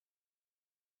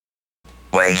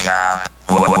Wake up,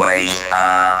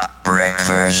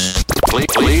 breakfast.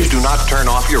 Please do not turn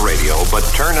off your radio, but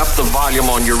turn up the volume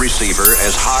on your receiver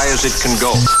as high as it can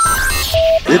go.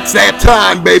 It's that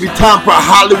time, baby. Time for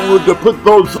Hollywood to put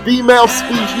those female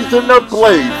species in their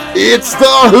place. It's the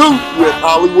Hoot with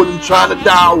Hollywood and China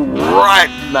Doll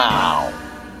right now.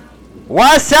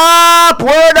 What's up?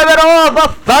 We're in the middle of a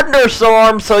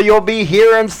thunderstorm, so you'll be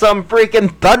hearing some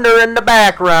freaking thunder in the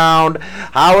background.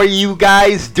 How are you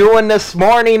guys doing this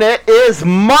morning? It is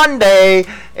Monday,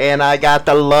 and I got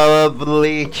the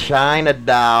lovely China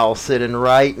Doll sitting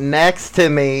right next to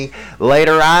me.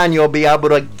 Later on, you'll be able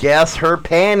to guess her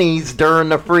panties during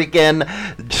the freaking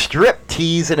strip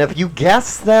tease, and if you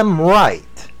guess them right,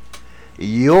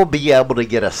 you'll be able to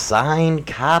get a signed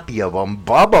copy of them.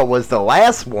 Bubba was the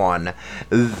last one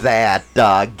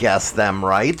that guessed them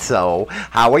right. So,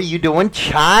 how are you doing,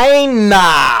 China?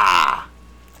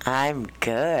 I'm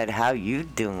good. How you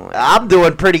doing? I'm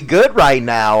doing pretty good right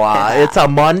now. It's a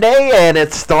Monday, and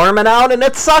it's storming out, and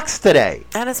it sucks today.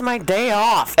 And it's my day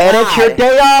off. And it's your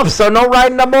day off, so no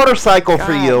riding a motorcycle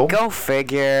for you. Go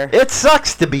figure. It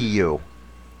sucks to be you.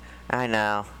 I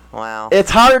know. Wow.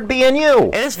 It's hard being you.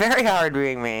 It is very hard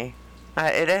being me.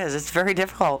 It is. It's very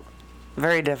difficult.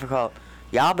 Very difficult.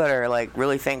 Y'all better,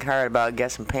 really think hard about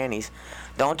guessing panties.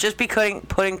 Don't just be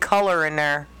putting color in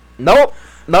there. Nope.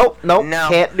 No.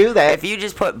 Can't do that. If you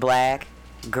just put black,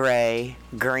 gray,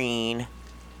 green...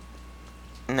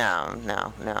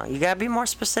 No. You gotta be more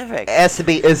specific. It has to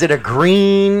be, is it a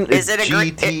green? Is it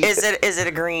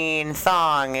a green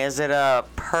thong? Is it a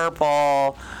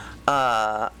purple...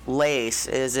 lace?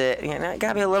 Is it, it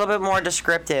gotta be a little bit more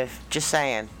descriptive, just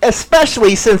saying.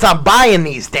 Especially since I'm buying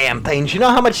these damn things. You know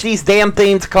how much these damn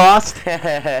things cost?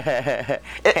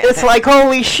 It's like,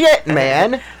 holy shit,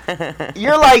 man.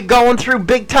 You're like going through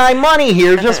big time money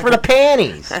here just for the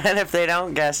panties. And if they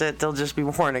don't guess it, they'll just be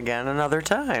worn again another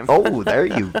time. Oh, there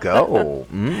you go.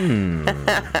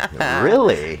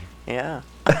 Really? Yeah.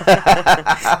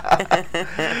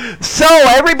 So,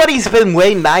 everybody's been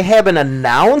waiting. I have an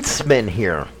announcement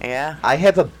here. Yeah? I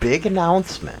have a big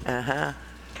announcement. Uh-huh.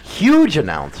 Huge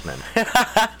announcement.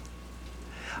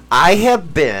 I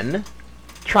have been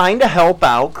trying to help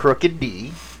out Crooked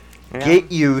D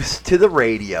get used to the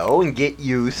radio and get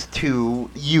used to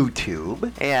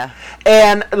YouTube. Yeah.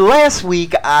 And last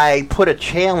week, I put a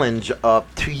challenge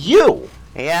up to you.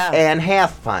 Yeah. And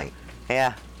Half Pint.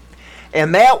 Yeah.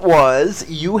 And that was,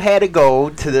 you had to go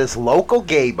to this local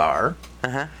gay bar,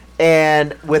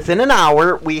 and within an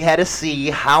hour, we had to see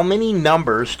how many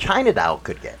numbers China Doll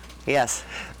could get. Yes.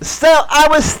 So, I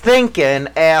was thinking,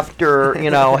 after,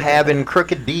 having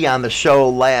Crooked D on the show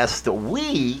last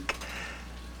week,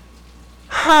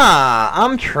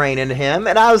 I'm training him,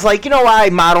 and I was like, I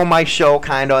model my show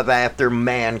kind of after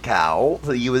Man Cow.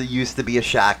 He used to be a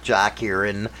shock jock here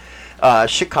in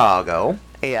Chicago.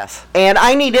 Yes. And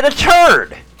I needed a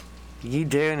turd. You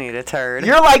do need a turd.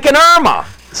 You're like an Irma.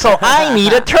 So I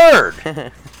need a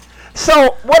turd.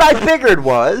 So what I figured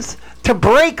was, to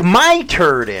break my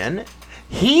turd in,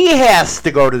 he has to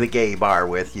go to the gay bar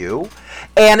with you.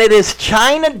 And it is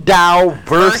China Doll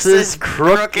versus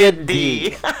Crooked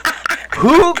D.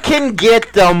 Who can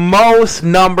get the most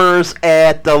numbers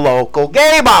at the local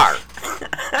gay bar?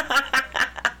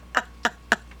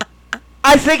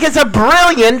 I think it's a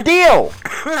brilliant deal.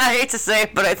 I hate to say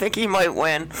it, but I think he might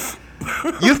win.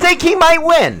 You think he might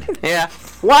win? Yeah.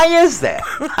 Why is that?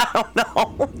 I don't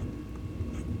know.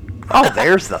 Oh,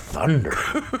 there's the thunder.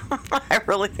 I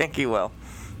really think he will.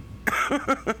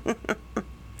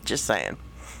 Just saying.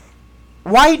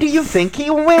 Why do you think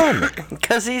he'll win?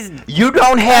 Because he's... You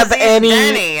don't have any...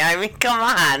 Denny. I mean, come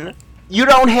on. You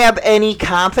don't have any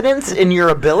confidence in your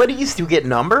abilities to get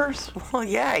numbers? Well,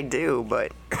 yeah, I do,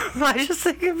 but I just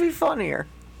think it'd be funnier.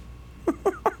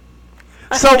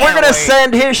 So we're going to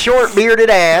send his short bearded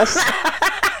ass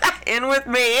in with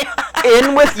me.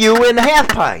 In with you in Half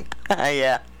Pint.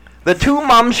 Yeah. The two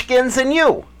mumskins and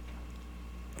you.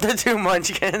 The two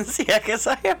munchkins. Yeah, because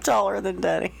I am taller than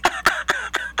Denny.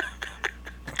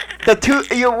 We're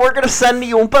going to send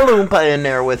the Oompa Loompa in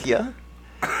there with you.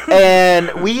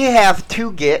 And we have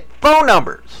to get phone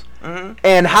numbers. Mm-hmm.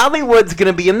 And Hollywood's going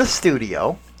to be in the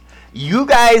studio. You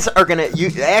guys are going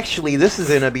to... Actually, this is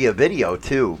going to be a video,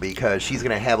 too, because she's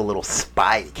going to have a little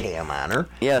spy cam on her.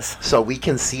 Yes. So we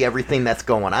can see everything that's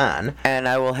going on. And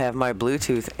I will have my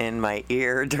Bluetooth in my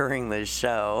ear during the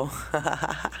show.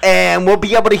 And we'll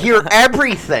be able to hear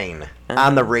everything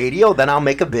on the radio. Then I'll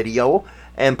make a video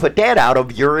and put that out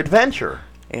of your adventure.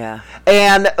 Yeah.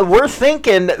 And we're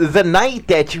thinking the night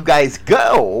that you guys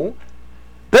go,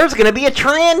 There's going to be a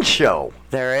trans show.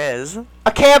 There is.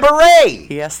 A cabaret.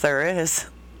 Yes, there is.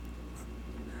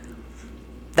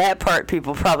 That part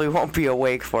people probably won't be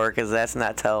awake for because that's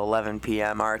not till 11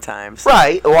 p.m. our time. So.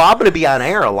 Right. Well, I'm going to be on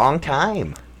air a long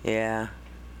time. Yeah.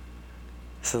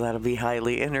 So that'll be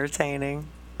highly entertaining.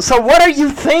 So what are you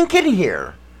thinking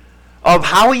here of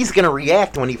how he's going to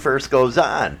react when he first goes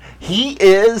on? He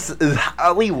is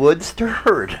Hollywood's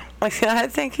turd. I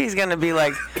think he's going to be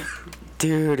like,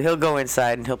 dude, he'll go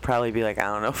inside and he'll probably be like, I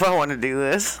don't know if I want to do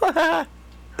this.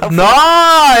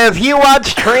 No, if he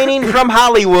wants training from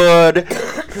Hollywood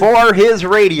for his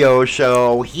radio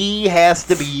show, he has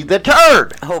to be the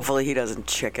turd. Hopefully he doesn't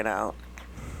chicken out.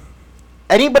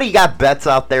 Anybody got bets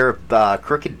out there if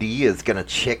Crooked D is going to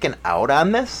chicken out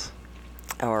on this?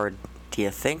 Or do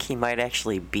you think he might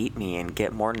actually beat me and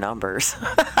get more numbers?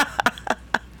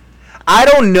 I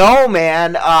don't know,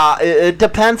 man. It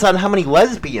depends on how many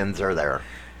lesbians are there.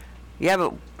 Yeah,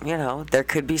 but, you know, there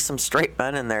could be some straight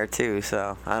men in there, too,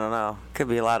 so I don't know. Could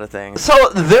be a lot of things. So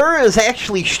there is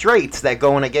actually straights that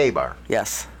go in a gay bar.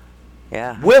 Yes.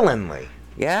 Yeah. Willingly.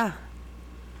 Yeah.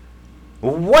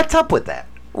 What's up with that?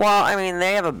 Well, I mean,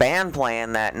 they have a band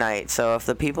playing that night, so if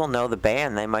the people know the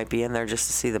band, they might be in there just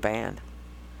to see the band.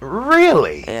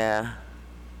 Really? Yeah.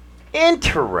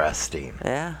 Interesting.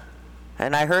 Yeah.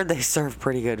 And I heard they serve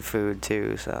pretty good food,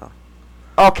 too, so.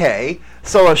 Okay,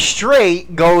 so a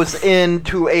straight goes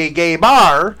into a gay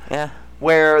bar Yeah.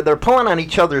 where they're pulling on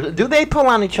each other. Do they pull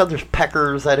on each other's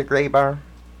peckers at a gay bar?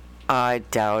 I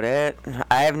doubt it.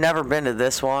 I have never been to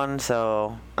this one,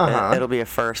 so it'll be a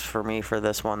first for me for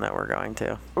this one that we're going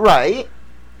to. Right.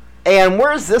 And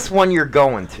where's this one you're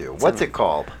going to? What's it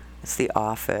called? It's The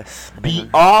Office. The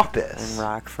Office. In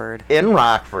Rockford. In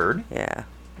Rockford. Yeah.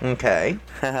 Okay.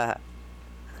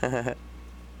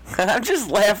 I'm just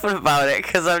laughing about it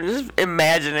because I'm just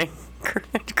imagining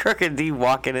Crooked D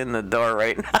walking in the door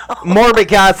right now. More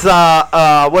because,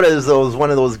 what is those? One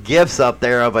of those gifs up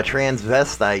there of a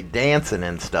transvestite dancing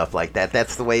and stuff like that.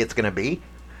 That's the way it's going to be?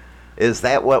 Is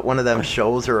that what one of them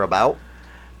shows are about?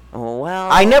 Well,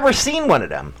 I never seen one of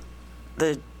them.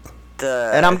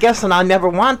 And I'm guessing I never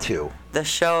want to. The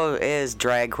show is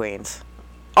drag queens.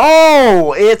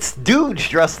 Oh, it's dudes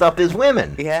dressed up as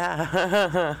women.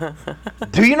 Yeah.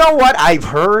 Do you know what I've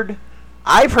heard?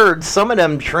 I've heard some of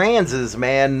them transes,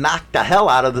 man, knock the hell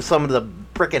out of some of the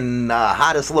frickin'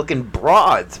 hottest looking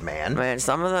broads, man. Man,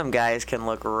 some of them guys can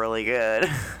look really good.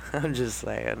 I'm just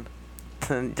saying.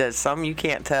 There's some you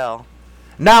can't tell.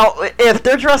 Now, if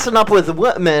they're dressing up with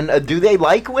women, do they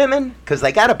like women? Because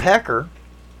they got a pecker.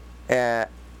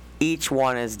 Each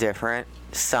one is different.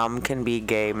 Some can be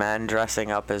gay men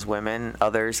dressing up as women.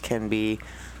 Others can be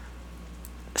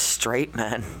straight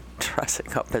men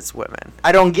dressing up as women.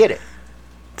 I don't get it.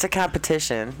 It's a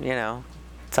competition, you know.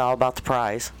 It's all about the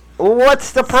prize.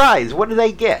 What's the prize? What do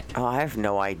they get? Oh, I have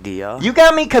no idea. You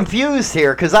got me confused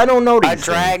here, because I don't know these A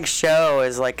drag show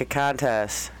is like a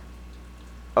contest.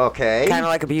 Okay. Kind of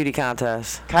like a beauty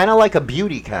contest. Kind of like a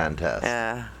beauty contest.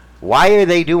 Yeah. Why are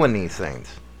they doing these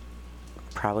things?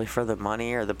 Probably for the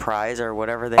money or the prize or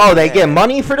whatever they they get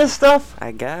money for this stuff?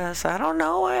 I guess. I don't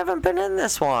know. I haven't been in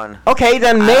this one. Okay,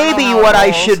 then I don't maybe know how what it I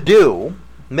rolls. should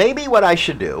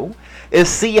do, is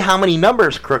see how many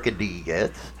numbers Crooked D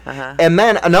gets, and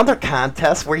then another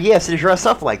contest where he has to dress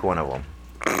up like one of them.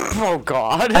 Oh,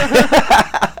 God.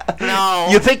 No.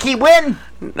 You think he win?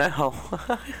 No.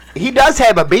 He does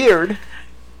have a beard.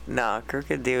 No,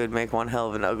 Crooked D would make one hell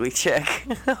of an ugly chick.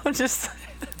 I'm just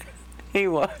he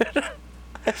would.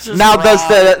 It's just Now,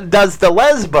 wrong. does the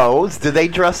lesbos, do they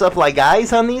dress up like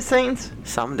guys on these things?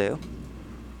 Some do.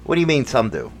 What do you mean some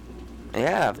do?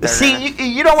 Yeah. if they're See, gonna-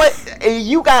 you know what?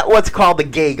 You got what's called the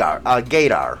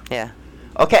gaydar. Yeah.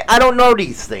 Okay, I don't know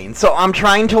these things, so I'm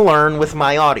trying to learn with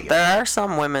my audience. There are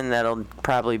some women that'll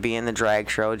probably be in the drag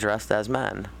show dressed as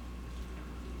men.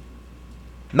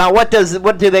 Now, what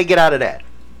do they get out of that?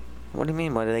 What do you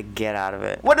mean? What do they get out of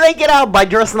it? What do they get out by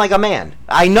dressing like a man?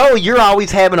 I know you're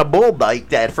always having a bull bike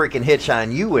that freaking hitch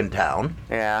on you in town.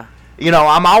 Yeah. You know,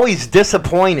 I'm always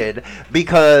disappointed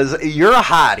because you're a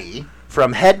hottie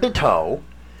from head to toe.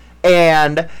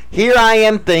 And here I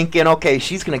am thinking, okay,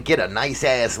 she's going to get a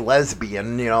nice-ass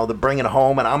lesbian, you know, to bring it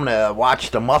home, and I'm going to watch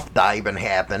the muff diving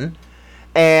happen.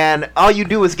 And all you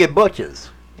do is get butches.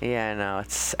 Yeah, I know.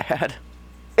 It's sad.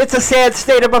 It's a sad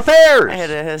state of affairs. It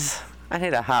is. I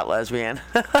need a hot lesbian.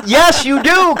 Yes, you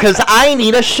do, because I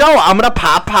need a show. I'm going to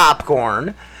pop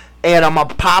popcorn, and I'm going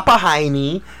to pop a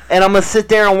hiney, and I'm going to sit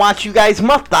there and watch you guys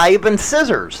muff dive and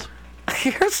scissors.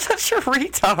 You're such a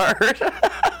retard.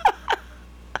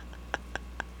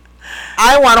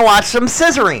 I want to watch some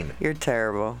scissoring. You're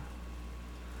terrible.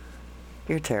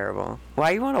 You're terrible.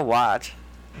 Why you want to watch?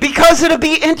 Because it'll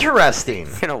be interesting.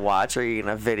 You gonna watch or you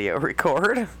gonna video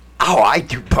record? Oh, I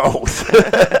do both.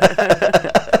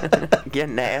 Get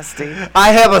nasty.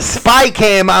 I have a spy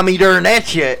cam on me during that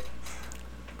shit.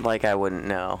 Like I wouldn't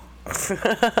know.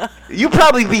 You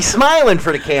probably be smiling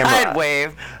for the camera. I'd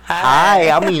wave. Hi,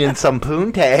 I'm eating some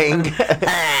poontang.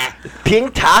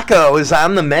 Pink taco is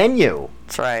on the menu.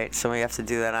 That's right. So we have to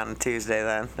do that on a Tuesday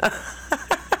then.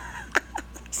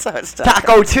 So it's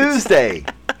Taco Tuesday.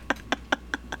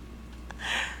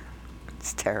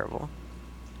 It's terrible.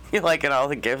 You liking all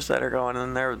the gifts that are going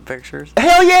in there with pictures?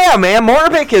 Hell yeah, man.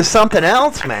 Morbik is something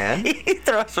else, man. He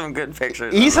throws some good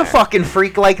pictures. He's in a fucking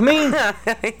freak like me.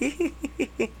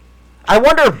 I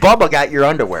wonder if Bubba got your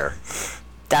underwear.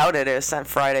 Doubt it is sent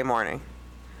Friday morning.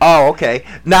 Oh, okay.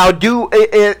 Now,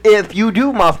 if you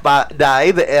do muff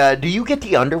dive, do you get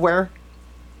the underwear?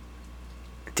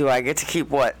 Do I get to keep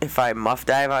what? If I muff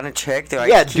dive on a chick, do I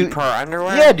get to keep her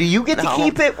underwear? Yeah, do you get to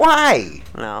keep it? Why?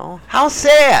 No. How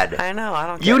sad. I know, I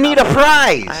don't get You need a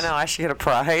prize. I know, I should get a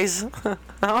prize.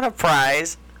 I want a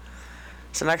prize.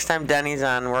 So next time Denny's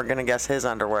on, we're going to guess his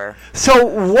underwear. So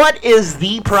what is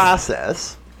the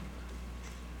process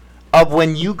of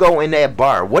when you go in that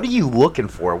bar? What are you looking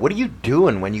for? What are you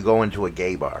doing when you go into a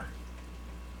gay bar?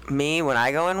 Me, when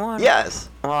I go in one? Yes.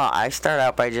 Well, I start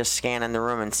out by just scanning the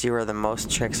room and see where the most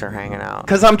chicks are hanging out.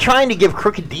 Because I'm trying to give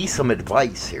Crooked D some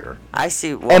advice here. I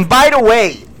see. Well, And by the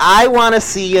way, I want to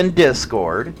see in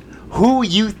Discord who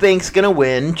you think's going to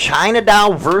win, China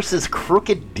Doll versus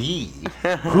Crooked D.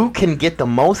 Who can get the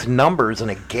most numbers in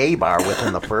a gay bar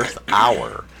within the first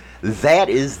hour? That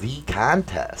is the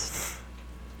contest.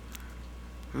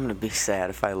 I'm going to be sad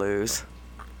if I lose.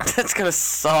 That's going to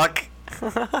suck.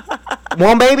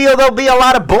 Well, maybe there'll be a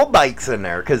lot of bull bikes in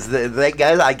there because they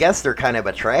guys, I guess they're kind of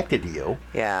attracted to you.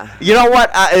 Yeah. You know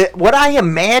what? What I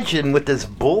imagine with this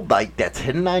bull bike that's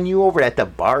hitting on you over at the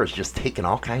bar is just taking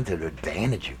all kinds of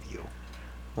advantage of you.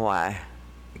 Why?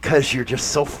 Because you're just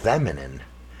so feminine.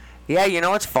 Yeah, you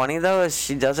know what's funny, though, is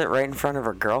she does it right in front of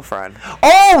her girlfriend.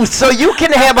 Oh, so you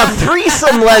can have a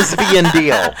threesome lesbian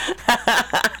deal.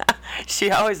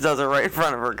 She always does it right in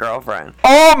front of her girlfriend.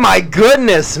 Oh, my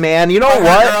goodness, man. You know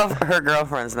what? Her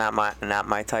girlfriend's not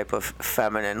my type of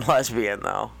feminine lesbian,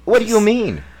 though. What do you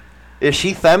mean? Is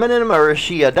she feminine or is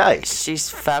she a dyke? She's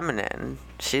feminine.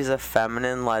 She's a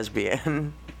feminine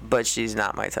lesbian, but she's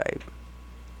not my type.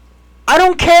 I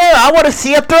don't care. I want to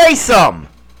see a threesome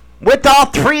with all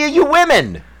three of you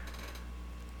women.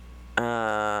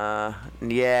 Yeah.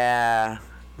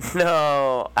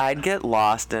 No, I'd get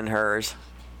lost in hers.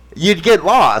 You'd get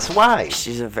lost. Why?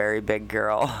 She's a very big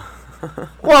girl.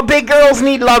 Well, big girls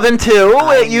need loving too.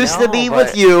 It used to be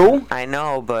with you. I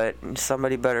know, but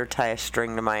somebody better tie a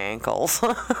string to my ankles.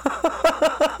 I'm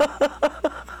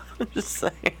just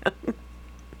saying.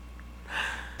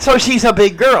 So she's a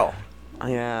big girl.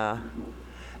 Yeah.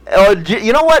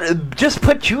 You know what? Just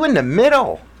put you in the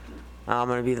middle. I'm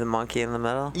going to be the monkey in the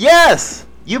middle? Yes.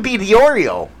 You be the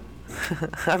Oreo.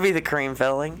 I'll be the cream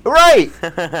filling. Right.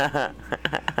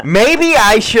 Maybe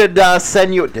I should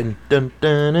send you. Dun, dun,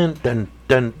 dun, dun,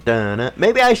 dun, dun.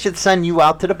 Maybe I should send you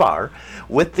out to the bar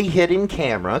with the hidden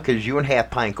camera because you and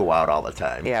Half Pint go out all the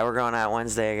time. Yeah, we're going out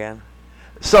Wednesday again.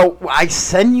 So I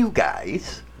send you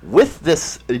guys with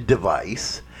this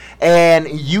device. And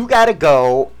you got to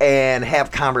go and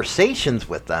have conversations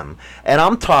with them. And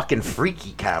I'm talking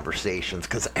freaky conversations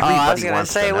because everybody wants to know. I was going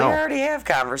to say, we already have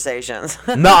conversations.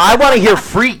 No, I want to hear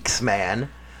freaks,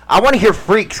 man. I want to hear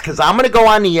freaks because I'm going to go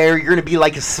on the air. You're going to be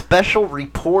like a special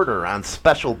reporter on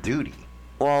special duty.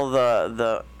 Well,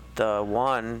 the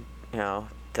one, you know,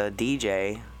 the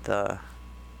DJ, the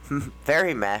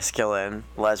very masculine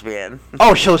lesbian.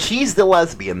 Oh, so she's the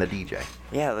lesbian, the DJ.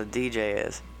 Yeah, the DJ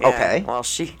is. Yeah, okay. Well,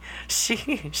 she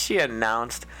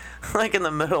announced, like in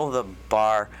the middle of the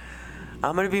bar,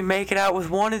 I'm going to be making out with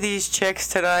one of these chicks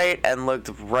tonight, and looked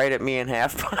right at me and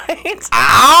Half Pint. Ow!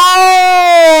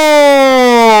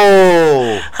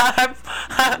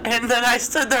 And then I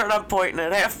stood there and I'm pointing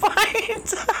at Half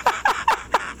Pint.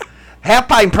 Half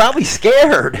Pint probably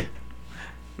scared.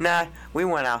 Nah, we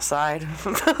went outside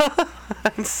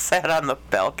and sat on the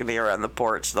balcony or on the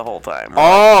porch the whole time.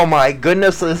 Oh my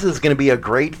goodness, this is going to be a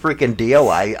great freaking deal.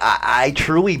 I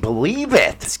truly believe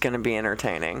it. It's going to be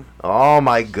entertaining. Oh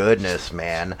my goodness,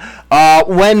 man.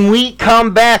 When we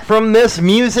come back from this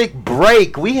music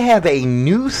break, we have a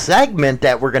new segment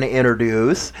that we're going to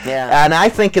introduce. Yeah. And I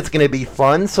think it's going to be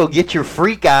fun, so get your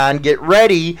freak on, get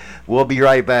ready. We'll be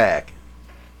right back.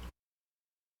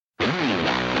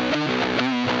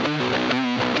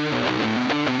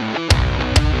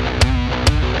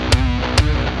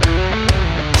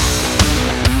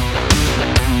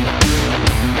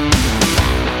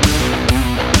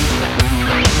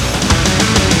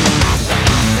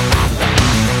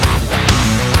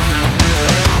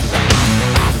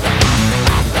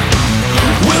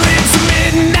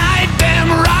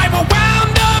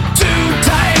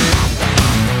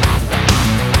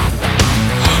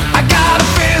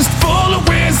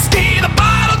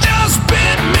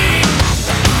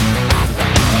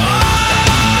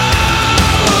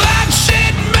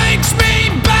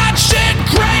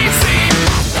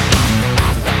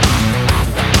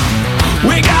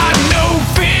 We got no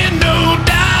fear, no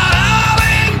doubt, all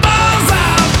in balls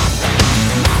out.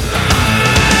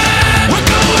 We're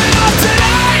going off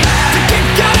tonight to kick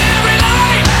out every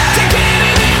light, take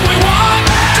anything we want,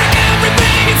 drink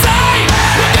everything inside.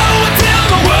 We're going till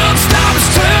the world stops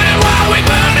turning while we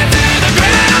burn it to the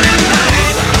ground at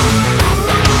night.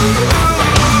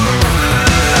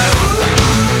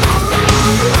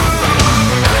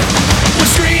 We're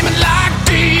screaming like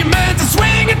demons and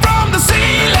swinging from the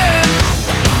ceiling.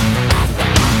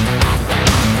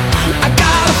 I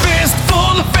got a fist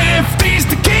full of 50s,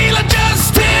 tequila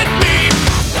just hit me.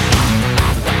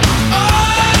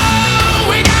 Oh,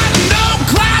 we got no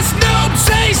class, no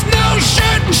taste, no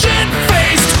shirt and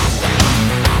shit-faced.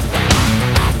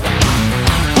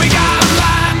 We got 'em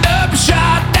lined up,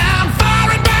 shot down,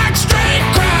 firing back straight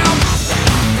crown.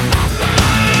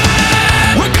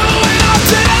 We're going off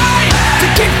tonight to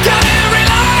kick out every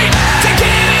light, take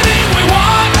anything we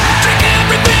want, drink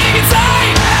everything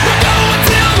inside. We're going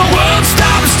till the world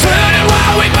stops turning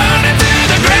while we burn it to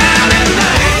the ground at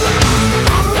night.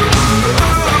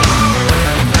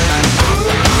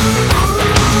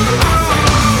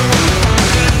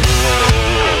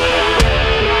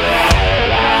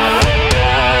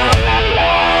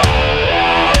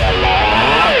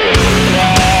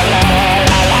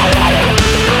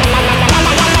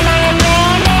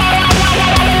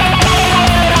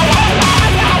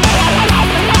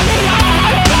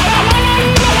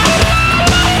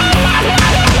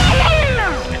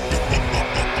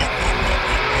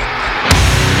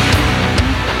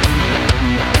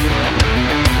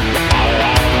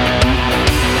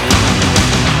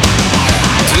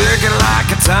 Ticking like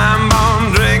a time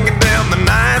bomb, drinking till the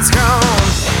night's gone.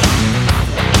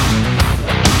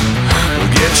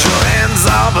 Get your hands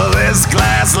off of this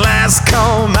glass, last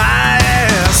call my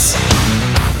ass.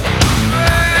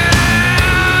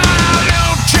 No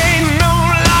chain, no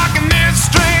lock, and this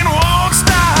train won't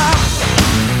stop.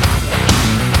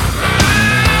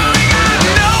 We got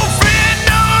no fear,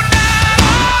 no doubt,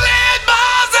 all in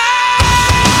balls out.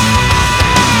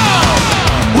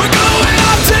 We're going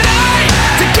off tonight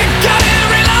to kick out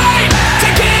every light,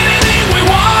 take anything we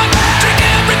want, drink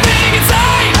everything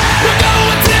inside. We're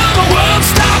going till the world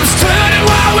stops turning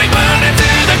while we burn it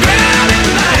to the ground at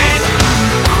night.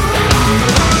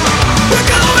 We're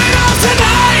going off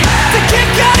tonight to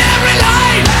kick out every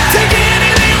light, take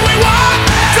anything we want,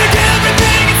 drink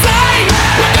everything inside.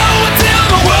 We're going till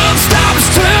the world stops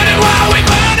turning while we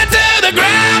burn it to the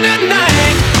ground at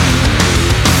night.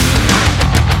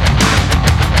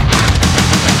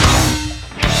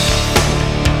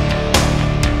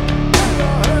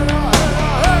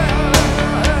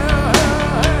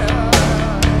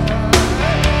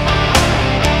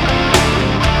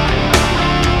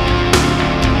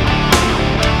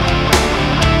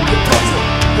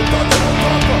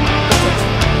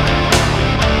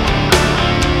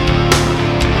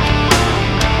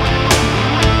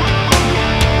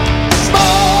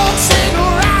 Smoke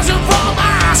signal rising from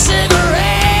my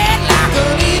cigarette, like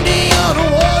an Indian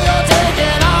warrior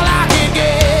taking all I can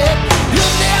get.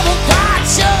 You're never quite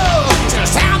sure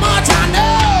just how much I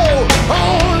know,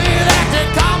 only that they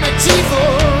call me Chief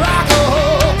of Rock and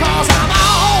Roll. 'Cause I'm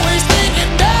always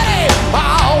thinking dirty,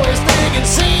 always thinking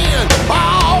sin,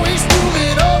 always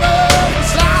moving over and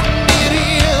sliding it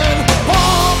in,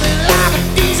 pumping like a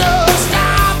diesel,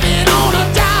 stopping on a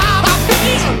dime. I've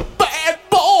been a bad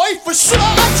boy for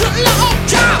such a long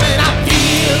time, and I'm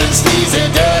feeling sleazy,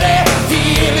 dirty,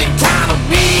 feeling kind of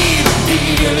mean,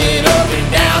 feeling up and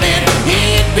down and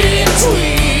in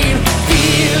between,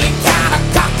 feeling kind of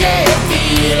cocky,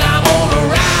 feel I'm on the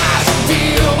rise,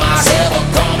 feel myself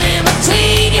coming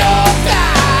between your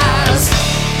thighs.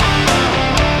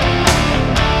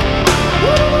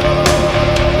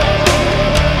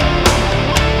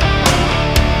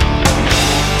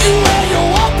 You wear your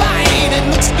war paint, it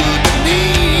looks good to me.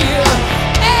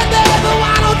 And baby,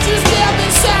 why don't you step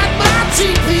inside my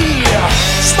GP?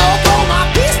 Smoke on my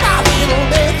piece, my it'll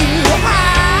make you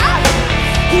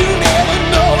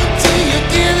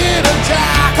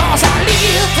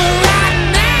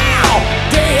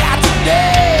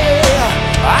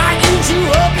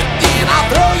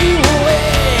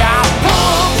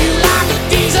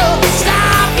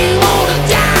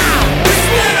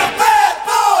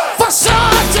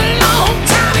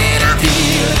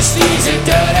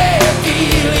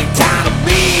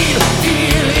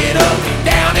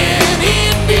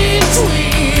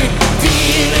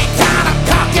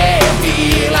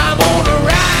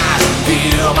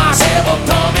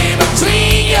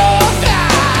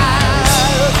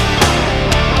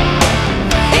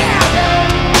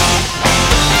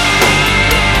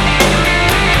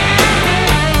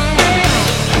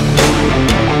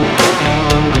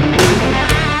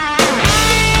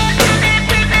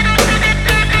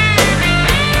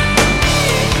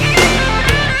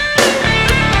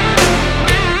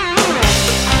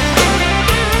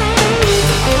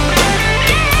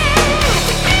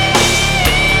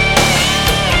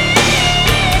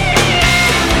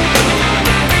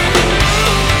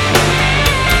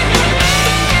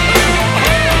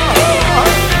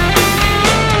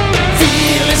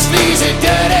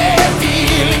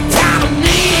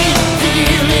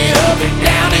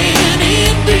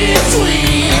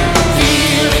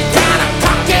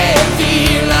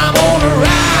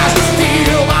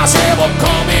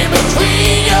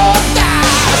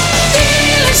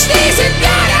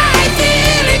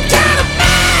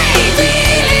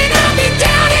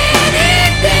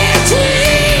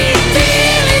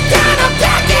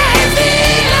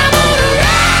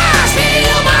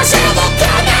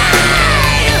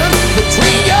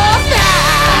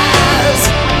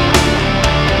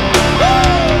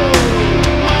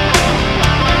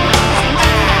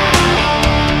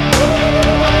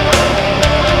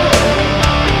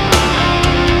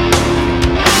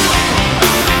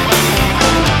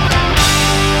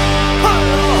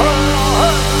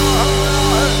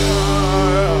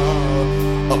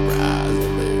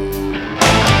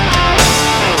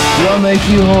make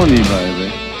you horny,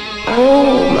 baby?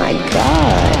 Oh my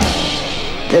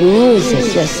gosh. The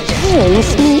music just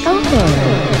turns me on.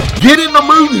 Get in the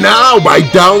mood now by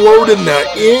downloading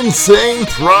the Insane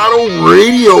Throttle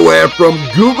Radio app from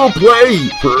Google Play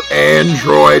for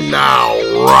Android now.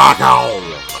 Rock on.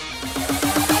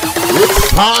 It's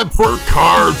time for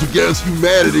Cards Against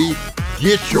Humanity.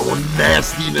 Get your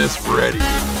nastiness ready.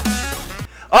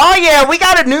 Oh yeah, we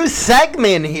got a new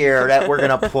segment here that we're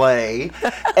gonna play,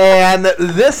 and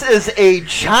this is a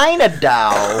China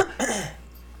doll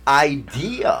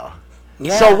idea.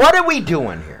 Yeah. So what are we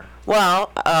doing here?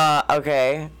 Well,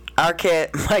 okay.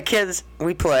 My kids,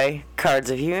 we play Cards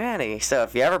of Humanity. So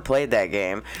if you ever played that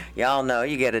game, y'all know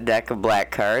you get a deck of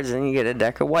black cards and you get a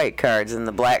deck of white cards. And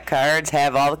the black cards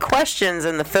have all the questions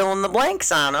and the fill in the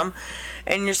blanks on them.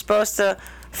 And you're supposed to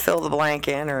fill the blank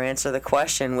in or answer the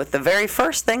question with the very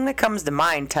first thing that comes to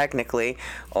mind, technically.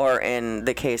 Or in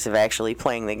the case of actually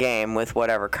playing the game, with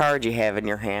whatever card you have in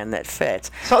your hand that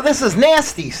fits. So this is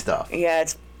nasty stuff.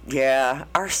 Yeah,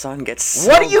 our son gets so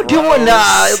What are you doing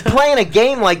gross. playing a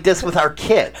game like this with our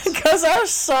kids? Because our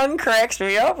son cracks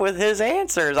me up with his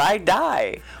answers. I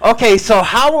die. Okay, so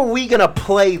how are we going to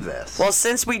play this? Well,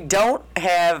 since we don't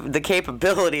have the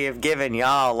capability of giving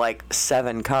y'all like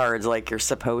 7 cards like you're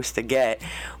supposed to get,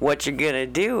 what you're going to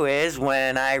do is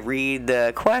when I read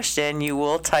the question, you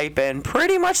will type in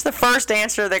pretty much the first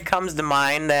answer that comes to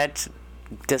mind that's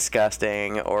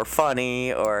disgusting or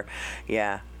funny or,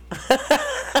 yeah.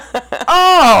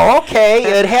 Oh, okay.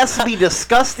 It has to be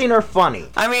disgusting or funny.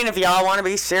 I mean, if y'all want to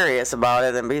be serious about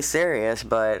it, then be serious.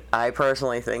 But I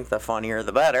personally think the funnier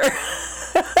the better.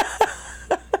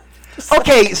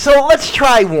 Okay, so let's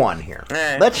try one here.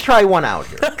 Alright. Let's try one out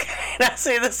here. Okay, now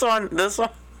see this one.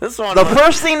 The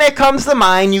first thing that comes to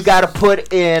mind, you got to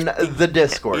put in the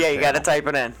Discord. Yeah, you got to channel. type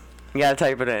it in. You got to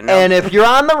type it in. And if you're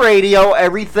on the radio,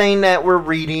 everything that we're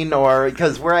reading, or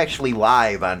because we're actually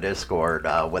live on Discord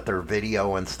with our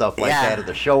video and stuff like Yeah. that of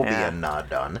the show Yeah. being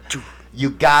done, you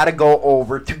got to go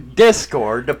over to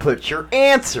Discord to put your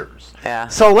answers. Yeah.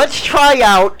 So let's try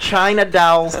out China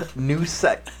Doll's new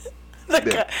set.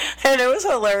 And it was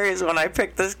hilarious when I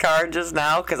picked this card just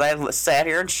now because I sat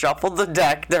here and shuffled the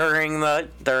deck during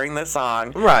the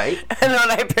song. Right. And when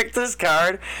I picked this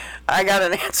card, I got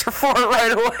an answer for it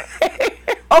right away.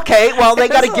 Okay, well, they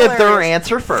got to That's give their hilarious.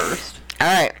 answer first. All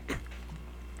right.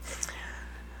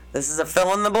 This is a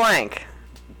fill in the blank.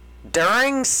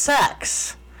 During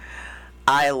sex,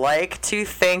 I like to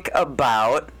think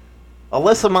about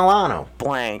Alyssa Milano.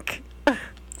 blank.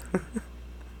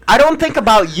 I don't think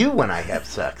about you when I have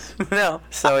sex. No.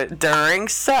 So during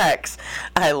sex,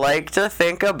 I like to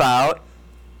think about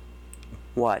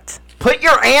what? Put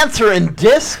your answer in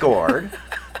Discord.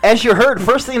 As you heard,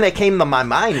 first thing that came to my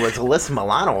mind was Alyssa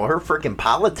Milano. Her freaking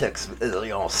politics,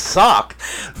 suck.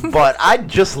 But I'd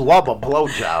just love a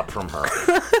blowjob from her.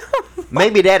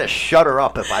 Maybe that'd shut her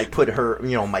up if I put her,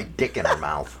 my dick in her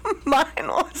mouth.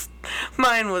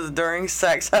 Mine was during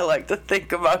sex. I like to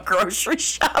think about grocery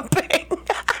shopping.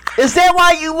 Is that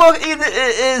why you look?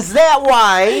 Is that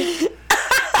why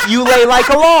you lay like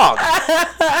a log?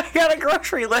 I got a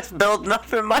grocery list building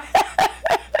up in my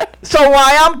head. So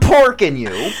why I'm porking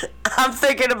you? I'm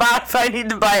thinking about if I need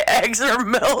to buy eggs or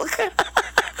milk.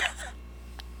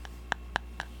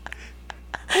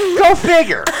 Go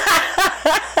figure.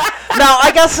 Now,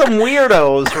 I got some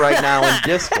weirdos right now in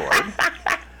Discord.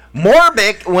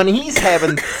 Morbic, when he's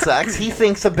having sex, he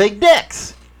thinks of big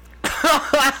dicks.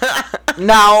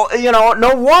 Now,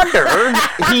 no wonder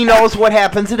he knows what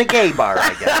happens in a gay bar,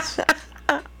 I guess.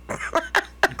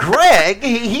 Greg,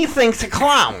 he thinks of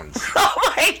clowns.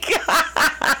 Oh my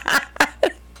god!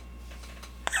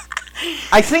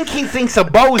 I think he thinks of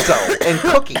Bozo and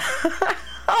Cookie.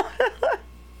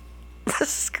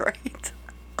 This is great.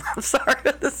 I'm sorry,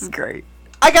 but this is great.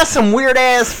 I got some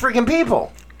weird-ass freaking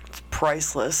people. It's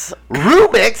priceless.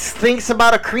 Rubik's thinks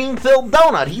about a cream-filled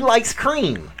donut. He likes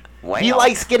cream. He Wow.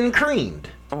 likes getting creamed.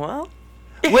 Well,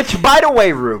 Which, by the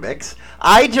way, Rubik's,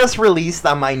 I just released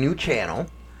on my new channel.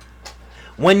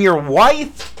 When your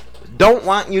wife don't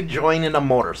want you joining a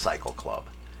motorcycle club,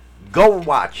 go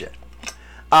watch it.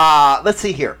 Let's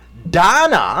see here.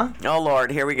 Donna, oh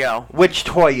Lord, here we go. which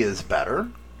toy is better?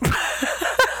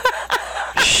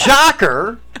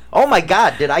 Shocker. Oh my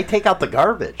God, did I take out the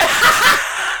garbage?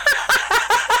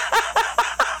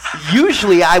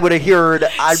 Usually I would have heard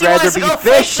I'd She rather wants be to go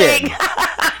fishing. fishing.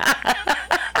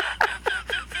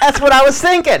 That's what I was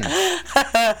thinking.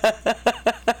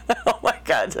 Oh my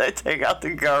god, did I take out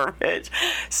the garbage?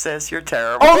 Sis, you're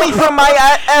terrible. Only from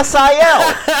my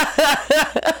SIL.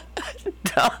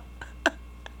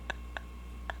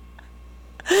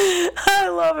 I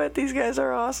love it. These guys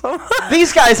are awesome.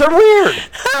 These guys are weird.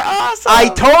 They're awesome. I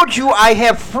told you I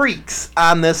have freaks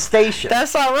on this station.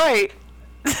 That's all right.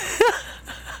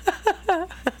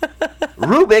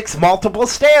 Rubik's multiple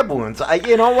stab wounds.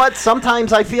 You know what?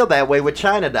 Sometimes I feel that way with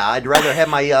China Doll. I'd rather have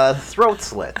my throat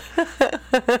slit.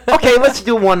 Okay, let's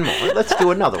do one more. Let's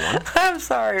do another one. I'm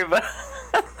sorry, but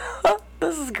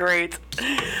this is great. All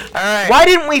right. Why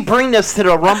didn't we bring this to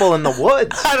the Rumble in the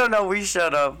Woods? I don't know. We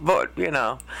should have, but we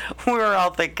were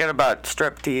all thinking about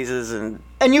strip teases and.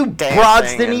 And you dancing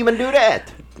broads didn't and- even do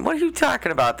that. What are you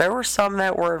talking about? There were some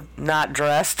that were not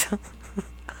dressed.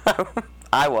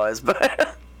 I was,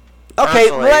 but. Okay,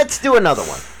 Personally. let's do another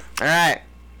one. All right.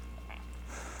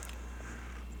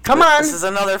 Come on. This is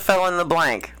another fill in the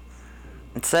blank.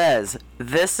 It says,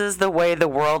 "This is the way the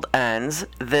world ends.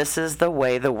 This is the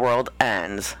way the world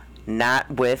ends.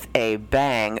 Not with a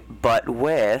bang, but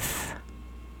with."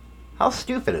 How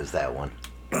stupid is that one?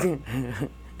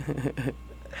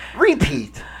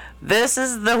 Repeat. This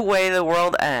is the way the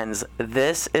world ends.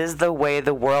 This is the way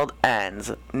the world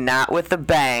ends. Not with a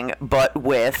bang, but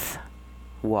with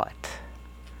what?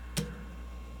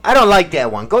 I don't like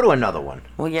that one. Go to another one.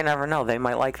 Well, you never know. They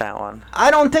might like that one.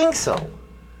 I don't think so.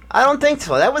 I don't think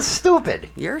so. That was stupid.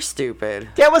 You're stupid.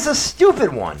 That was a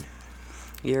stupid one.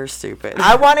 You're stupid.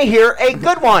 I want to hear a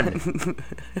good one.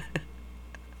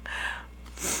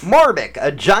 Morbic,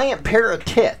 a giant pair of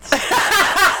tits.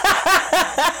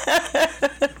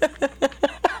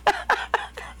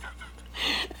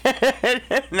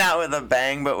 Not with a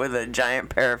bang, but with a giant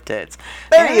pair of tits.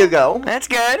 There you go. That's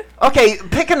good. Okay,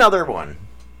 pick another one.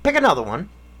 Pick another one.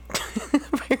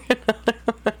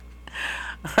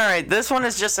 All right, this one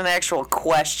is just an actual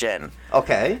question.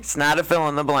 Okay. It's not a fill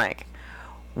in the blank.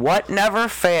 What never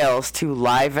fails to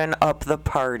liven up the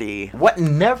party? What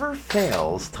never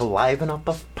fails to liven up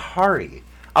a party?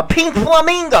 A pink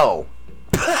flamingo.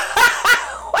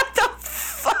 What the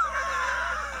fuck?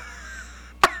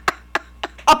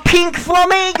 A pink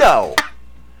flamingo.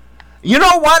 You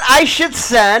know what? I should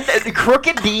send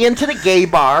Crooked D into the gay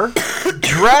bar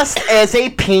dressed as a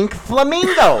pink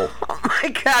flamingo. Oh my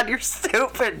god, you're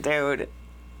stupid, dude.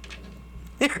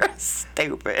 You're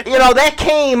stupid. You know, that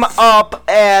came up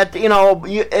at,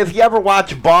 if you ever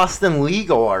watch Boston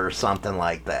Legal or something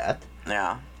like that.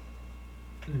 Yeah.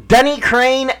 Denny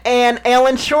Crane and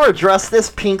Alan Shore dressed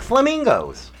as pink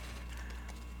flamingos.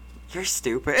 You're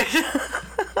stupid.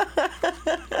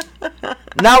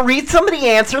 Now read some of the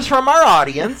answers from our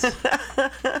audience.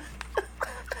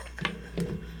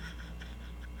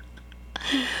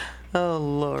 Oh,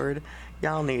 Lord.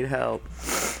 Y'all need help.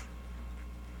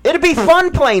 It'd be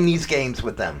fun playing these games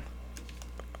with them.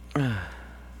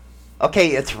 Okay,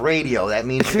 it's radio. That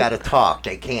means you gotta talk.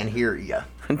 They can't hear you.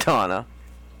 Donna,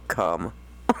 come.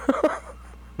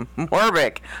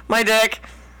 Morbic, my dick.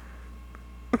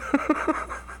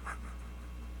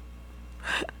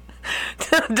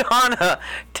 Donna,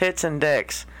 tits and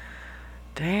dicks.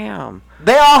 Damn.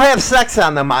 They all have sex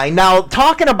on their mind. Now,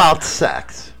 talking about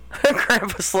sex.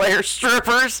 Grandpa Slayer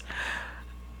strippers.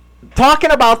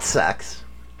 Talking about sex.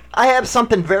 I have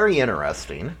something very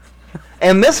interesting.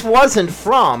 And this wasn't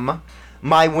from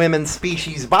my Women's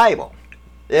Species Bible.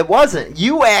 It wasn't.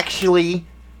 You actually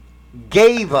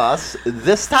gave us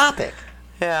this topic.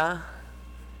 Yeah.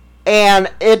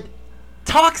 And it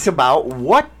talks about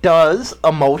what does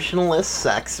emotionless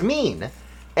sex mean?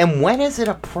 And when is it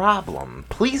a problem?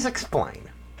 Please explain.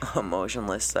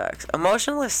 Emotionless sex.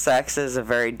 Emotionless sex is a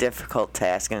very difficult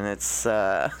task, and it's,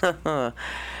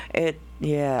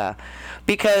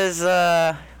 because,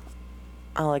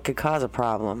 it could cause a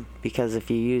problem, because if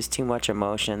you use too much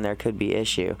emotion, there could be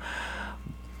issue.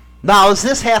 Now, does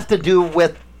this have to do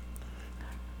with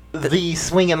the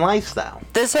swinging lifestyle?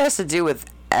 This has to do with,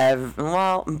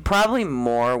 probably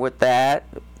more with that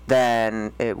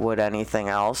than it would anything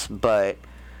else, but,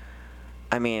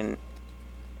 I mean,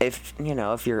 if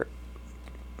you're,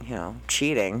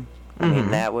 cheating, I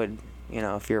mean, that would,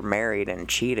 if you're married and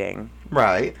cheating.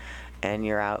 Right. And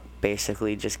you're out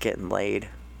basically just getting laid.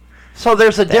 So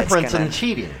there's a difference in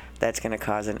cheating. That's going to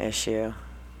cause an issue.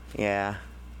 Yeah.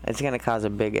 It's going to cause a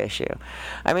big issue.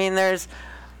 I mean, there's...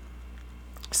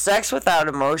 Sex without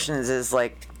emotions is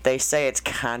like... They say it's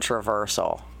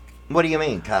controversial. What do you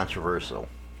mean, controversial?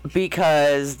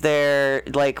 Because they're...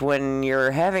 Like, when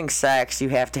you're having sex, you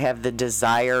have to have the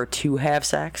desire to have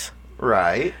sex.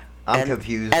 Right. I'm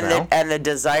confused now. And the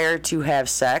desire to have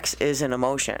sex is an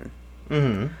emotion.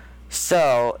 Mm-hmm.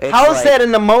 So, how is that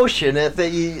an emotion if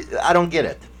I don't get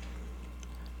it?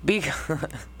 Because...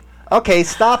 Okay,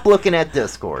 stop looking at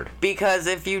Discord. Because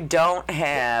if you don't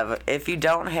have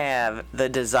the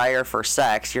desire for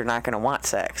sex, you're not going to want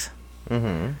sex.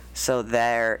 Mm-hmm. So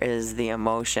there is the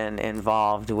emotion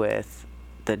involved with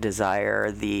the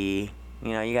desire, you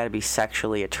got to be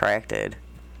sexually attracted.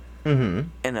 Mm-hmm.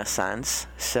 In a sense.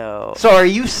 So are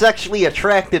you sexually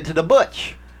attracted to the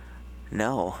butch?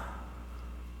 No.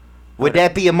 Would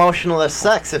that be emotional as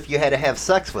sex if you had to have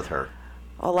sex with her?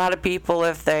 A lot of people,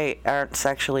 if they aren't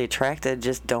sexually attracted,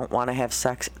 just don't want to have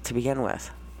sex to begin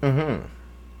with. Mm-hmm.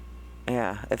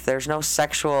 Yeah. If there's no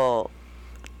sexual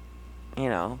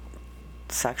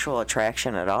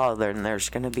attraction at all, then there's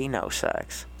going to be no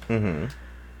sex. Mm-hmm.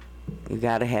 You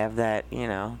got to have that,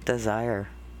 desire.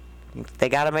 They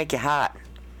got to make you hot.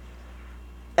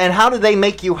 And how do they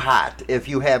make you hot if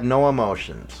you have no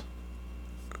emotions?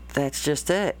 That's just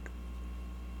it.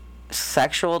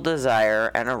 Sexual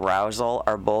desire and arousal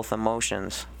are both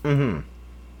emotions. Mm-hmm.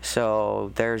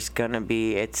 So there's going to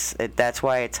be, that's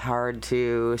why it's hard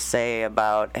to say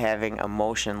about having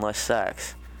emotionless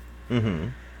sex. Mm-hmm.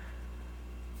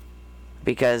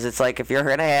 Because it's like if you're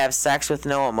going to have sex with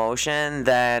no emotion,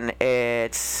 then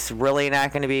it's really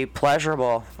not going to be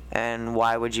pleasurable. And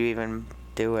why would you even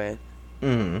do it?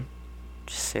 Mm-hmm.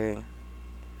 Just see.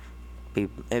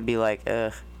 It'd be like,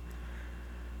 ugh.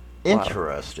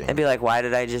 Interesting. It'd be like, why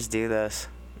did I just do this?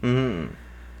 Mm-hmm.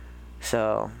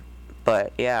 So,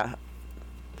 but yeah.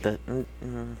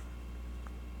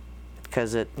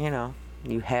 Because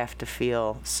you have to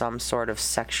feel some sort of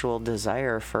sexual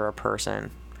desire for a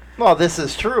person. Well, this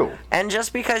is true. And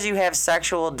just because you have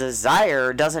sexual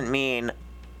desire doesn't mean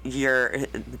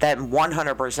that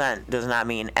 100% does not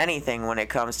mean anything when it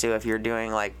comes to if you're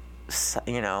doing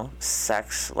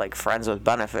sex like friends with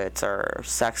benefits or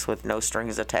sex with no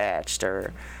strings attached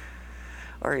or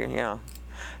if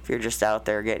you're just out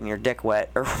there getting your dick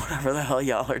wet or whatever the hell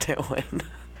y'all are doing.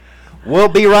 We'll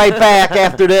be right back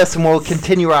after this, and we'll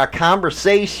continue our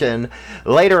conversation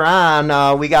later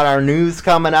on. We got our news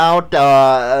coming out.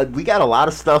 We got a lot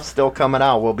of stuff still coming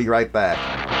out. We'll be right back.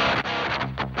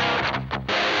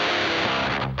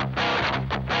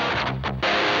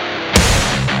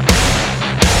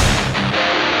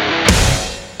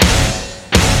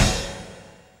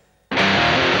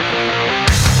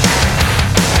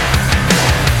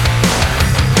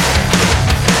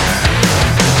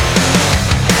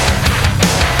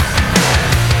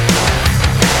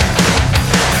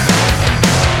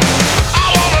 I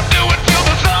wanna do it till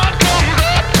the sun comes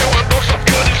up, till we blow some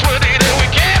goodies with it and we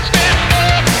can't stand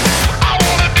up.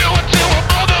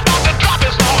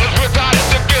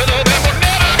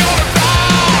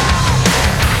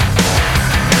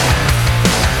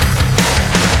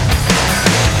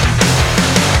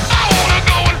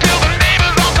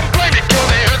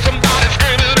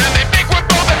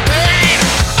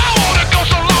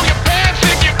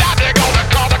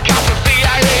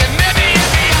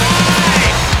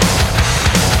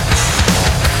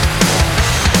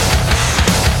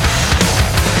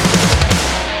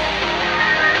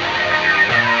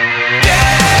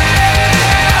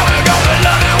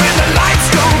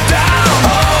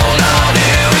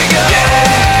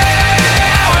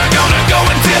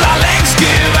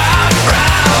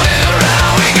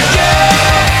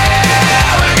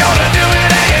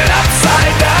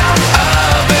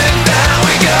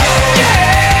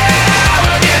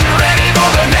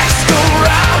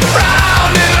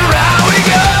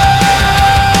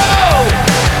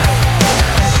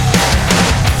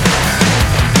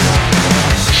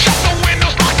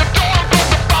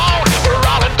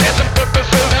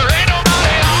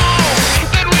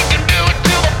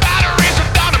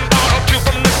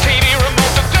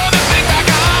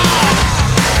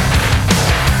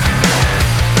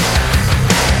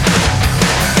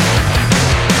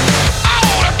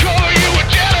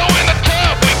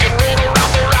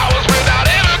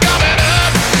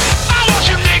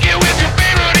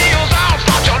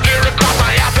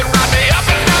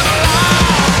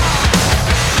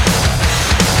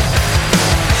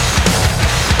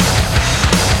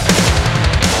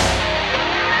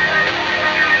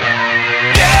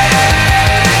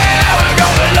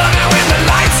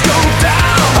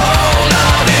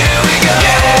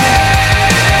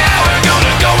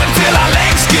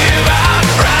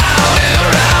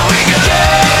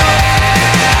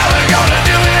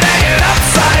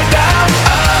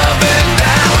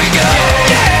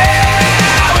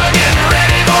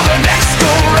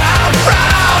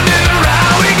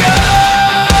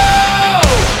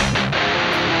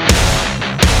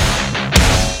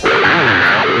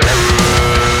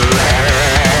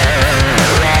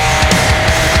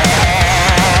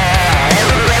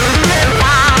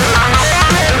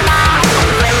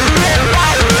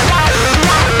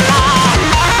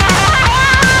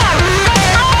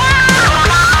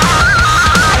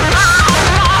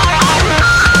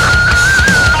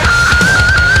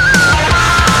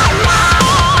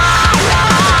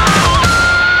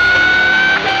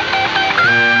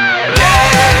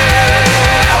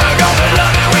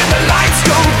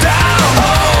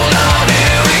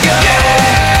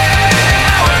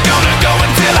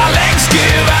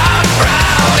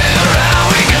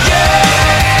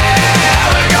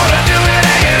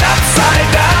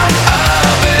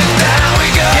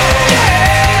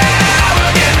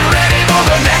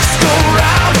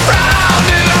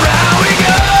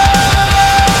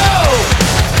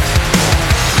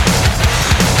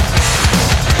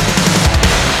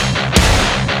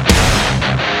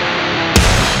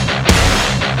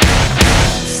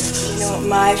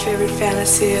 favorite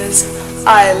fantasy is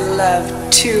I love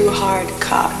two hard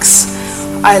cocks.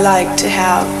 I like to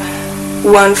have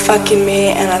one fucking me,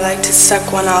 and I like to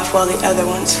suck one off while the other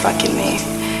one's fucking me.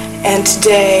 And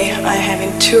today I'm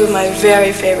having two of my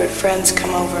very favorite friends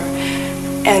come over,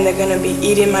 and they're gonna be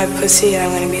eating my pussy, and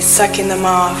I'm gonna be sucking them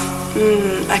off.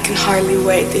 I can hardly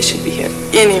wait. They should be here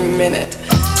any minute.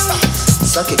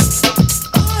 Suck it.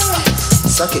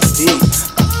 Suck it deep.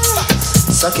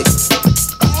 Suck it.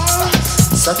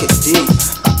 Suck it deep.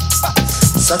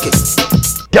 Suck it.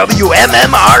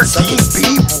 WMMR-TV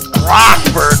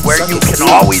Rockford, where you can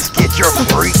always get your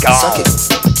freak Suck on.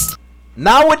 it.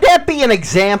 Now, would that be an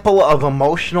example of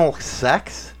emotional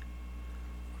sex?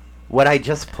 What I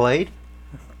just played?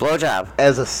 Blowjob.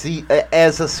 As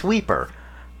a sweeper.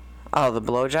 Oh, the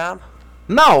blowjob?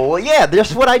 No, yeah,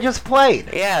 that's what I just played.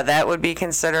 Yeah, that would be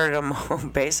considered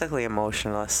basically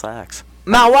emotionless sex.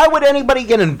 Now, why would anybody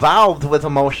get involved with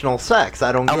emotional sex?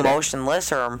 I don't get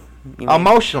Emotionless, or you it. mean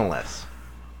Emotionless.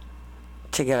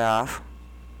 to get off?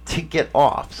 To get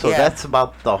off. So Yeah. that's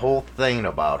about the whole thing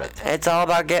about it. It's all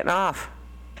about getting off.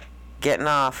 Getting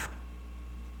off.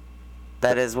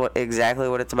 That is exactly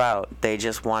what it's about. They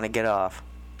just want to get off.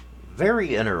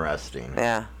 Very interesting.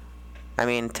 Yeah. I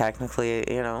mean, technically,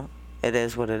 it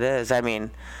is what it is. I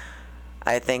mean,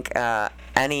 I think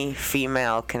any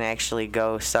female can actually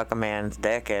go suck a man's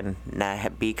dick and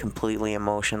not be completely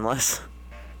emotionless.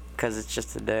 Because it's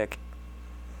just a dick.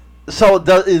 So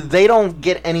they don't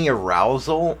get any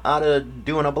arousal out of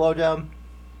doing a blowjob?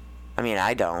 I mean,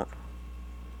 I don't.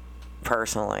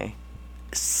 Personally.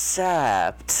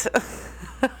 Except...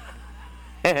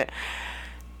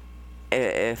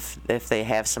 if they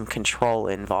have some control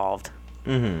involved.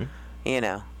 Mm-hmm.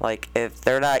 Like, if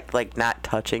they're not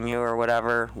touching you or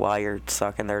whatever while you're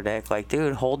sucking their dick, like,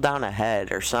 dude, hold down a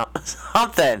head or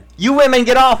something. You women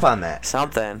get off on that.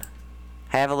 Something.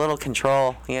 Have a little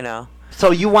control,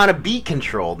 So you want to be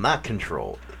controlled, not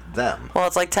control them. Well,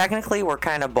 it's like technically we're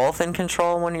kind of both in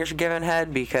control when you're giving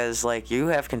head because, like, you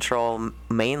have control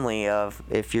mainly of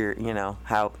if you're,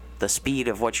 how the speed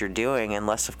of what you're doing,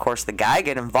 unless, of course, the guy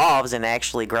get involved and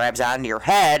actually grabs onto your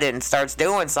head and starts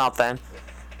doing something.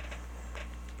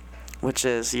 Which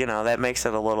is, that makes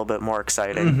it a little bit more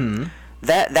exciting. Mm-hmm.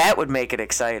 That would make it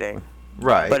exciting.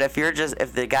 Right. But if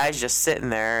the guy's just sitting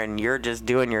there and you're just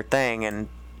doing your thing, and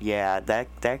yeah,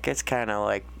 that gets kind of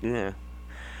like,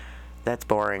 that's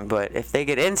boring. But if they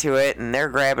get into it and they're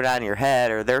grabbing on your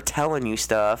head or they're telling you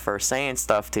stuff or saying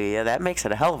stuff to you, that makes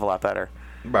it a hell of a lot better.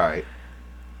 Right.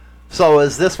 So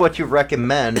is this what you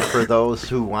recommend for those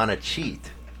who want to cheat?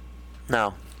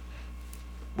 No.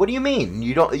 What do you mean?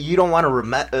 You don't want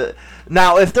to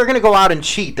now, if they're going to go out and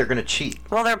cheat, they're going to cheat.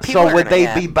 Well, there are people. So would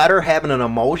they be better having an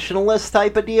emotionless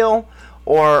type of deal,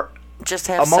 or just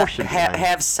have emotion?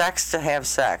 Have sex to have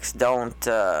sex. Don't.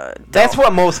 That's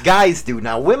what most guys do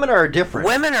now. Women are different.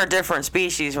 Women are different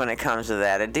species when it comes to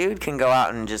that. A dude can go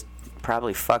out and just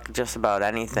probably fuck just about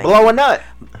anything. Blow a nut.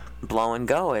 Blow and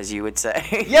go, as you would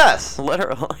say. Yes.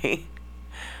 Literally.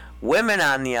 Women,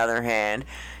 on the other hand,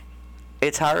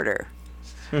 it's harder.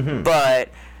 Mm-hmm. But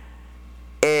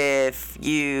if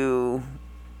you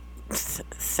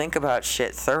think about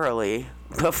shit thoroughly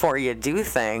before you do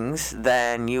things,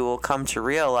 then you will come to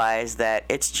realize that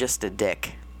it's just a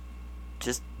dick.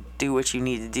 Just do what you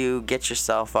need to do, get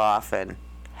yourself off, and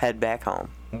head back home.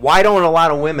 Why don't a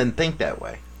lot of women think that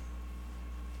way?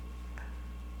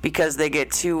 Because they get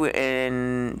too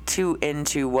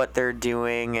into what they're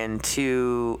doing and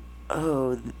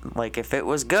like if it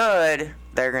was good,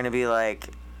 they're gonna be like,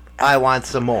 I want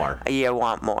some more. You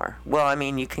want more. Well, I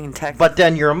mean, you can But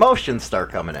then your emotions start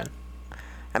coming in.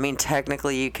 I mean,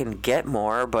 technically you can get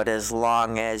more, but as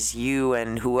long as you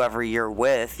and whoever you're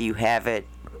with, you have it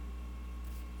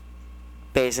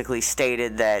basically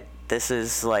stated that this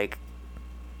is like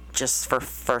just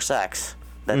for sex.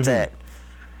 That's it.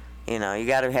 You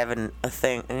got to have a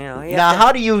thing. Now,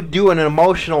 how do you do an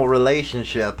emotional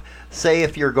relationship? Say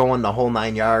if you're going the whole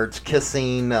 9 yards,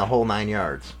 kissing the whole 9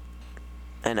 yards.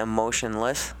 And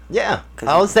emotionless? Yeah.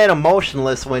 How is that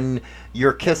emotionless when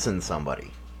you're kissing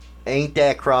somebody? Ain't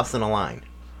that crossing a line?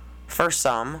 For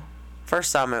some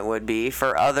it would be.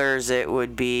 For others, it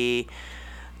would be.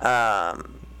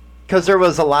 Because there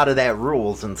was a lot of that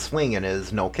rules in swinging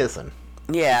is no kissing.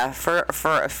 Yeah,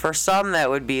 for some that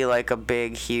would be like a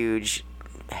big, huge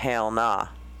hell nah.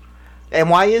 And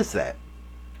why is that?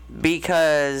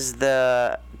 Because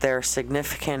their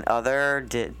significant other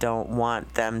don't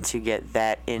want them to get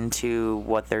that into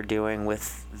what they're doing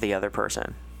with the other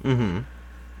person. Mm-hmm.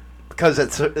 Because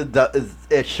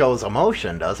it shows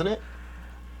emotion, doesn't it?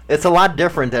 It's a lot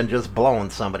different than just blowing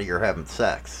somebody or having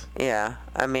sex. Yeah,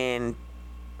 I mean,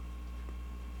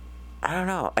 I don't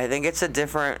know. I think it's a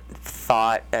different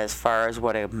thought as far as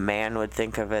what a man would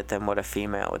think of it than what a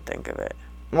female would think of it.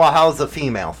 Well, how's the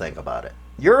female think about it?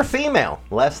 You're a female,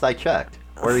 last I checked.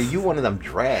 Or are you one of them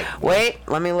drag? Wait,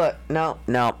 let me look. No,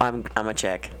 I'm a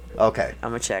check. Okay.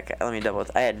 I'm a check. Let me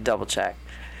I had to double check.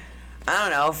 I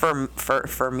don't know.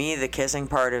 For me, the kissing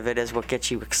part of it is what gets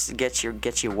you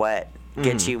wet,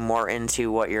 gets you more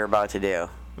into what you're about to do.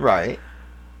 Right.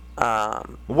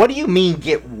 What do you mean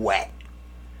get wet?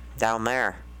 Down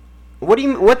there.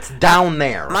 What's down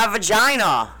there? My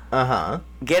vagina. Uh-huh.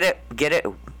 Get it.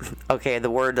 Okay,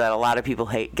 the word that a lot of people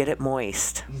hate. Get it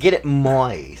moist. Get it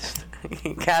moist.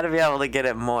 You gotta be able to get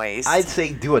it moist. I'd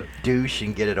say do a douche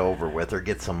and get it over with, or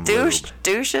get some lube.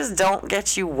 Douches don't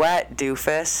get you wet,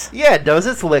 doofus. Yeah, it does.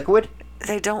 It's liquid.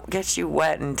 They don't get you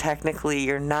wet, and technically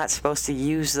you're not supposed to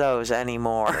use those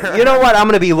anymore. You know what? I'm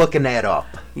going to be looking that up.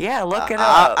 Yeah, look it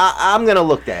up. I'm going to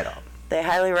look that up. They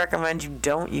highly recommend you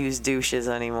don't use douches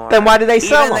anymore. Then why do they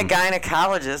sell them? Even the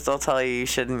gynecologist will tell you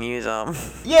shouldn't use them.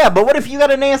 Yeah, but what if you got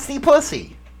a nasty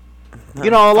pussy? You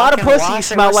know, a lot of pussies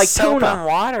smell like soap tuna. and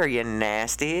water, you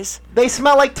nasties. They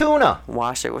smell like tuna.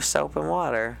 Wash it with soap and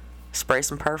water. Spray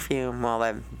some perfume. Well,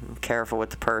 I'm careful with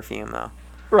the perfume, though.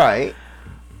 Right.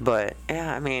 But,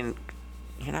 yeah, I mean,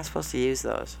 you're not supposed to use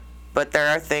those. But there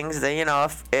are things that, you know,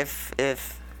 if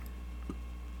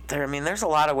there, I mean, there's a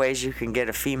lot of ways you can get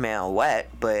a female wet,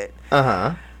 but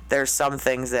there's some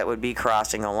things that would be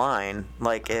crossing a line.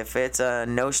 Like, if it's a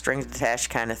no strings attached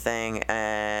kind of thing,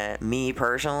 me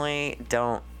personally,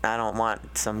 I don't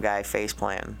want some guy face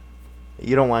planting.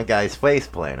 You don't want guys face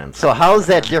planting. So how is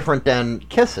that different than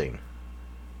kissing?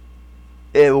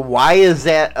 Why is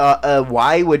that?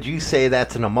 Why would you say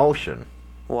that's an emotion?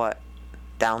 What?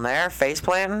 Down there, face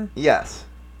planting? Yes.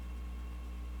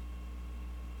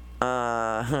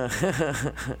 I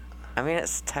mean,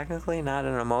 it's technically not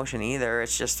an emotion either.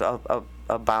 It's just a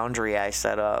boundary I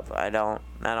set up. I don't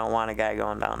want a guy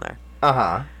going down there.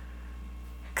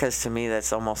 Because to me,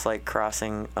 that's almost like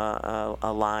crossing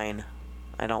a line.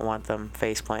 I don't want them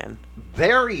face planting.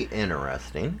 Very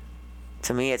interesting.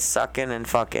 To me, it's sucking and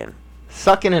fucking.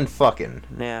 Sucking and fucking.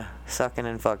 Yeah, sucking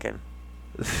and fucking.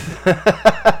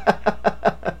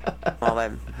 Well,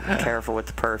 I'm careful with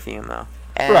the perfume though.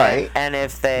 Right. And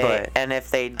if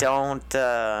they don't,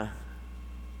 man,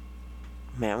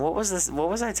 what was this? What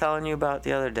was I telling you about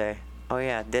the other day? Oh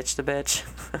yeah, ditch the bitch.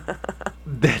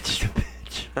 Ditch the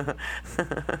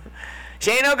bitch.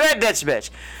 She ain't no good, ditch the bitch.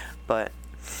 But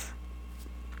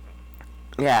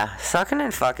yeah, sucking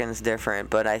and fucking's different.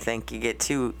 But I think you get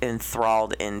too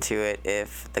enthralled into it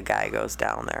if the guy goes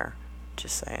down there.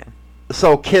 Just saying.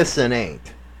 So kissing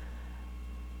ain't.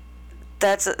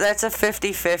 That's a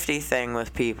 50-50 thing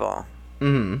with people.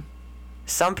 Mm-hmm.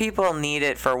 Some people need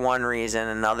it for one reason,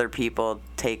 and other people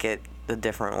take it a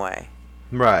different way.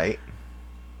 Right.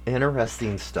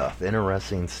 Interesting stuff.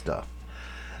 Interesting.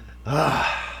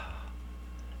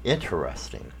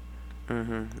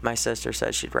 Mm-hmm. My sister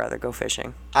said she'd rather go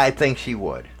fishing. I think she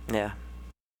would. Yeah.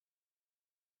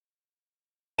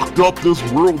 Fucked up this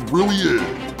world really is.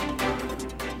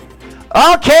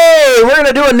 Okay, we're going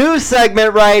to do a news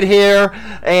segment right here,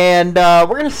 and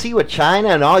we're going to see what China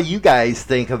and all you guys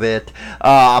think of it.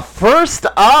 First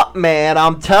up, man,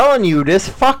 I'm telling you, this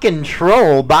fucking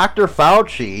troll, Dr.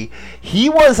 Fauci, he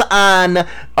was on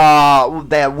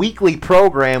that weekly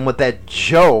program with that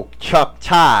joke, Chuck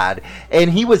Todd,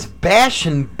 and he was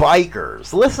bashing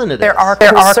bikers. Listen to this. There are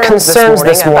concerns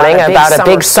this morning about a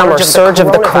big summer surge of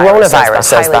the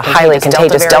coronavirus as the highly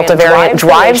contagious Delta variant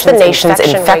drives the nation's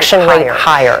infection rate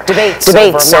higher.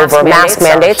 Debates over mask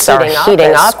mandates are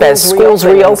heating up as schools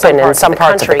reopen in some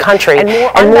parts of the country,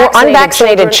 and more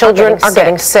unvaccinated children are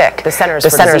getting sick. The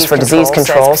Centers for Disease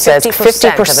Control says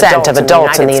 50% of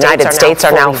adults in the United States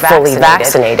are now fully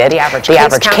vaccinated. The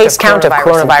average case count of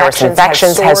coronavirus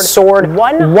infections has soared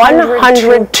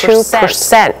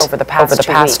 102% over the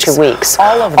past 2 weeks.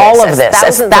 All of this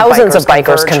as thousands of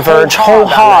bikers converge whole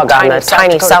hog on the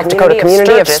tiny South Dakota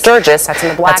community of Sturgis, that's in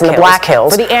the Black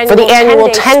Hills, for the annual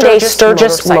 10-day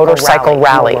Sturgis Motorcycle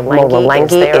Rally. Mola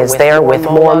Lengi is there with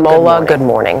more. Mola, good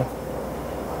morning.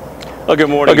 Well, good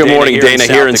morning, Dana.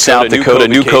 Here in South Dakota,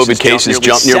 new COVID cases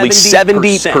jumped nearly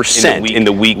 70% in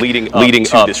the week leading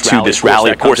up to this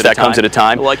rally. Of course, that comes at a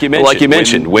time, like you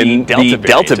mentioned, when the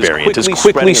Delta variant is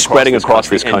quickly spreading across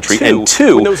this country, and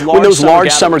two, when those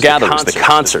large summer gatherings, the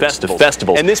concerts, the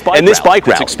festivals, and this bike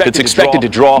rally that's expected to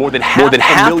draw more than half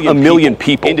a million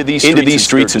people into these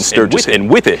streets in Sturgis, and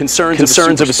with it,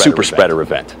 concerns of a super spreader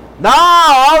event. No,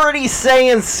 already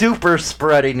saying super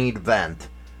spreading event.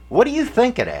 What do you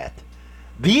think of that?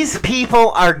 These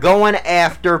people are going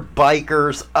after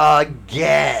bikers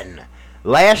again.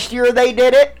 Last year they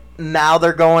did it. Now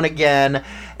they're going again.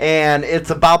 And it's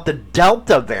about the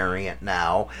Delta variant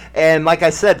now. And like I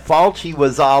said, Fauci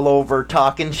was all over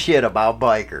talking shit about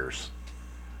bikers.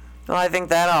 Well, I think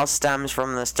that all stems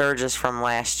from the Sturgis from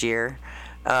last year.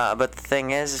 But the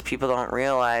thing is people don't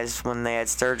realize when they had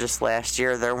Sturgis last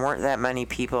year, there weren't that many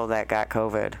people that got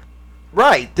COVID.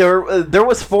 Right. There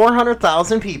was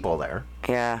 400,000 people there.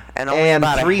 Yeah. And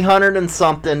 300 and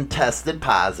something tested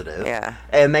positive. Yeah.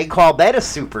 And they called that a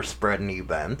super spreading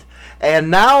event.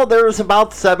 And now there's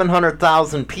about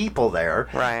 700,000 people there.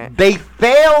 Right. They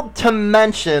failed to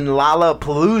mention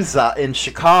Lollapalooza in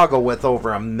Chicago with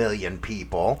over 1 million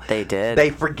people. They did.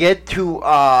 They forget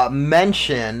to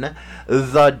mention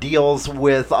the deals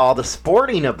with all the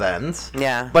sporting events.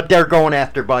 Yeah. But they're going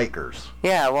after bikers.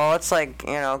 Yeah, well, it's like,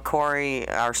 Corey,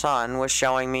 our son, was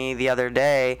showing me the other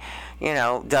day,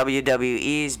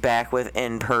 WWE's back with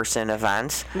in-person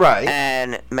events. Right.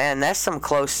 And, man, that's some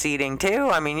close seating, too.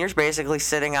 I mean, you're basically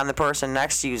sitting on the person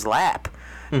next to you's lap.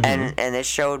 Mm-hmm. And it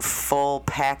showed full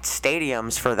packed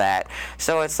stadiums for that.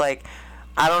 So it's like,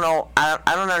 I don't know. I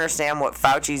don't understand what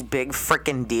Fauci's big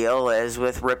freaking deal is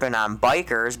with ripping on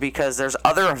bikers, because there's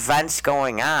other events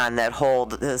going on that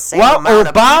hold the same amount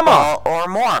of people or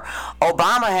more.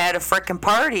 Obama had a freaking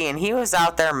party and he was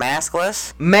out there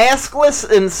maskless. Maskless,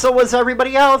 and so was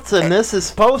everybody else. And this is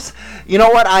supposed. You know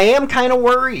what? I am kind of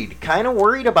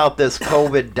worried about this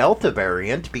COVID Delta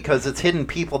variant, because it's hitting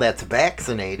people that's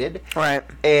vaccinated. Right.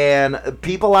 And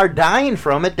people are dying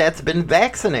from it that's been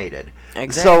vaccinated.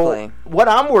 Exactly. So what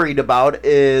I'm worried about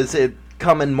is it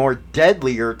coming more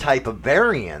deadlier type of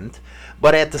variant,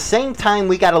 but at the same time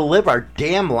we got to live our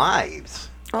damn lives.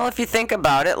 Well, if you think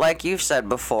about it, like you've said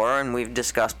before and we've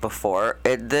discussed before,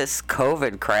 this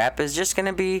COVID crap is just going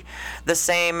to be the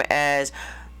same as,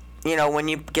 when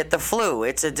you get the flu.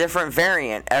 It's a different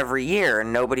variant every year,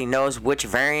 and nobody knows which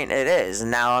variant it is.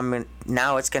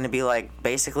 Now it's going to be like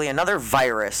basically another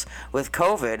virus with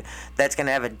COVID that's going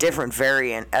to have a different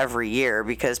variant every year,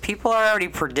 because people are already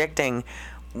predicting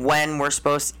when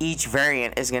each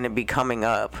variant is going to be coming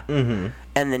up, mm-hmm.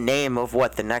 and the name of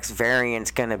what the next variant's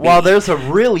going to be. Well, there's a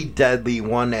really deadly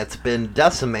one that's been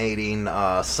decimating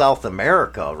South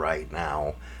America right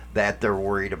now that they're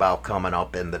worried about coming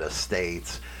up into the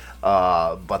States.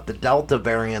 But the Delta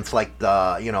variant's like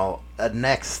the, a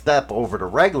next step over the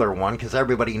regular one, because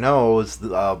everybody knows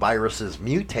viruses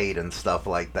mutate and stuff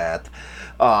like that.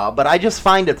 But I just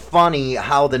find it funny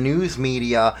how the news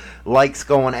media likes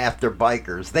going after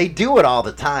bikers. They do it all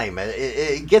the time.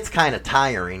 It gets kind of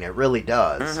tiring. It really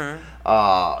does.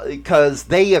 Mm-hmm. Because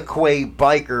they equate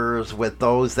bikers with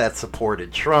those that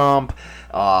supported Trump.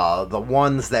 The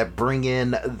ones that bring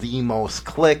in the most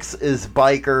clicks is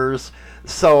bikers.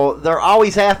 So they're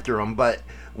always after them, but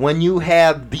when you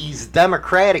have these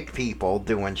Democratic people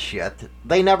doing shit,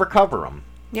 they never cover them.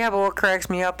 Yeah, but what cracks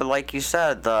me up, like you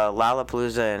said, the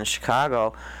Lollapalooza in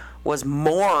Chicago was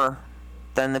more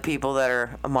than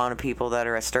the amount of people that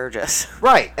are at Sturgis.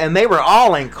 Right, and they were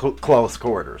all in close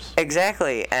quarters.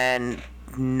 Exactly, and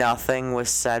nothing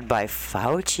was said by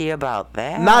Fauci about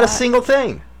that. Not a single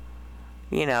thing.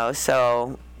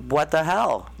 So what the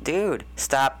hell? Dude,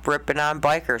 stop ripping on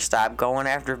bikers. Stop going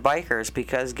after bikers,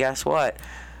 because guess what?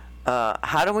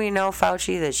 How do we know,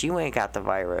 Fauci, that you ain't got the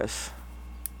virus?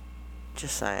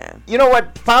 Just saying. You know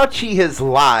what? Fauci has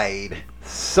lied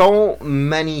so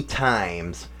many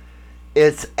times,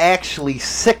 it's actually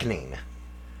sickening.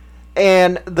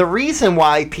 And the reason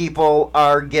why people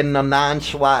are getting a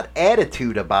nonchalant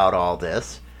attitude about all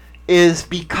this is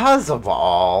because of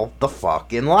all the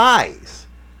fucking lies.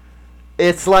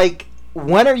 It's like,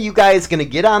 when are you guys going to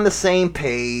get on the same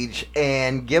page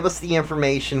and give us the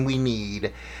information we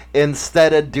need,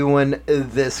 instead of doing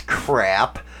this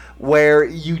crap where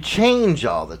you change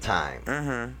all the time?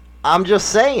 Mm-hmm. I'm just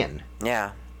saying.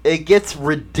 Yeah. It gets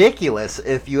ridiculous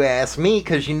if you ask me,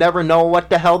 because you never know what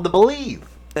the hell to believe.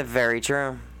 Very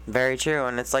true. Very true.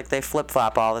 And it's like they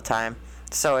flip-flop all the time.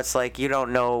 So it's like you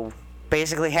don't know,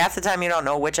 basically half the time you don't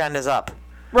know which end is up.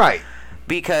 Right.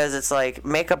 Because it's like,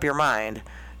 make up your mind.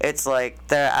 It's like,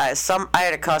 I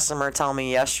had a customer tell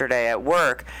me yesterday at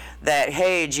work that,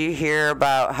 hey, did you hear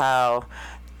about how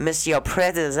Monsieur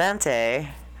Presidente,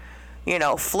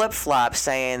 flip-flop,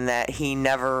 saying that he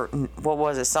never, what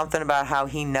was it, something about how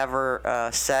he never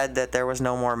said that there was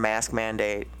no more mask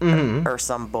mandate, mm-hmm. or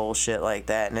some bullshit like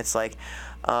that. And it's like,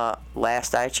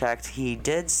 last I checked, he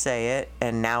did say it,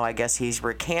 and now I guess he's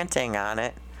recanting on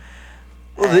it.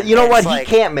 Well, you know what? Like,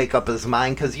 he can't make up his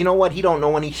mind because you know what? He don't know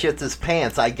when he shits his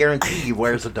pants. I guarantee he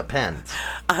wears a Depends.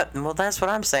 Well, that's what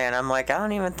I'm saying. I'm like, I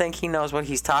don't even think he knows what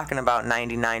he's talking about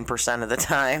 99% of the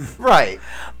time. Right.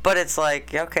 But it's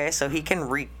like, okay, so he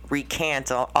can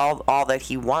recant all that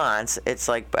he wants. It's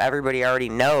like everybody already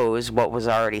knows what was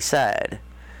already said.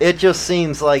 It just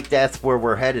seems like that's where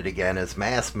we're headed again, is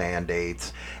mask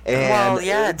mandates. And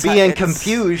being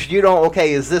confused, you don't,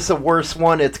 okay, is this a worse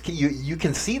one? It's you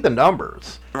can see the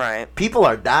numbers. Right. People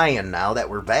are dying now that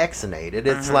we're vaccinated.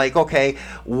 It's like, okay,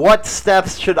 what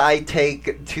steps should I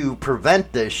take to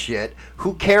prevent this shit?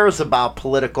 Who cares about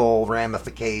political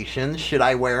ramifications? Should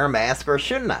I wear a mask or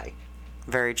shouldn't I?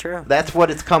 Very true. That's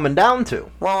what it's coming down to.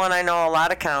 Well, and I know a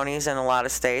lot of counties and a lot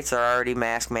of states are already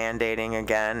mask mandating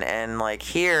again, and like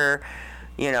here,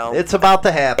 you know, it's about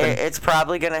to happen. It's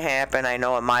probably going to happen. I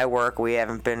know at my work we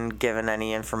haven't been given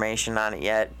any information on it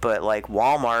yet, but like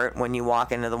Walmart, when you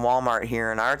walk into the Walmart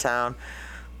here in our town,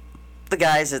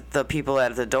 the people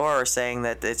at the door are saying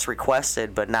that it's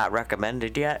requested but not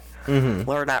recommended yet.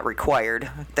 Or not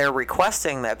required. They're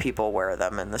requesting that people wear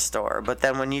them in the store, but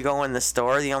then when you go in the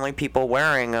store, the only people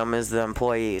wearing them is the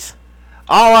employees.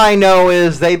 All I know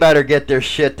is they better get their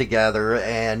shit together,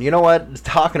 and you know what?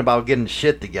 Talking about getting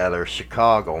shit together,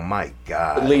 Chicago, my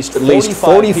God. At least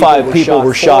 45 people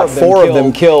were shot, 4 of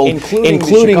them killed,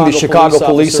 including the Chicago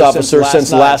police officer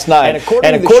since last night.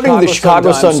 And according to the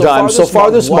Chicago Sun-Times, so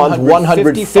far this month,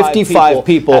 155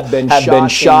 people have been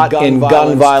shot in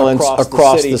gun violence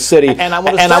across the city. And I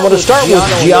want to start with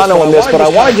Giano on this, but I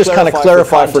want to just kind of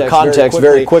clarify for context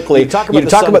very quickly. You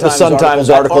talk about the Sun-Times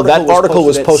article. That article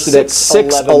was posted at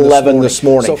 6:11 this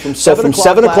morning. So from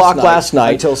 7 o'clock last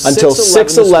night until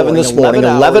 6:11 this morning,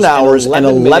 11 hours and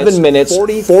 11 minutes,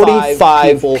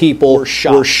 45 people were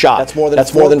shot.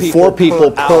 That's more than 4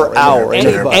 people per hour. And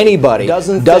if anybody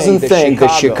doesn't think that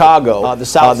Chicago, the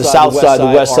south side, the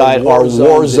west side are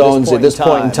war zones at this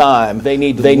point in time, they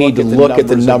need to look at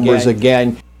the numbers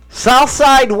again. South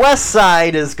side, west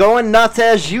side is going nuts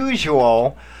as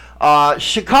usual.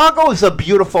 Chicago is a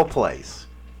beautiful place.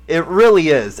 It really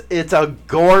is. It's a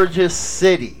gorgeous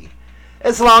city.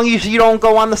 As long as you don't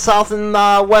go on the south and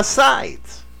west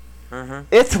sides.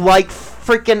 It's like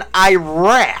freaking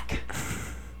Iraq.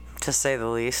 To say the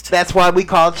least. That's why we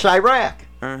call it Chirac.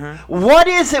 What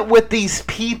is it with these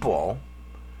people,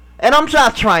 and I'm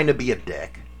not trying to be a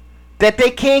dick, that they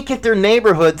can't get their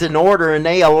neighborhoods in order and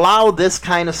they allow this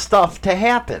kind of stuff to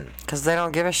happen? Because they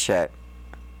don't give a shit.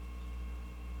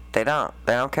 They don't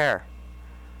care.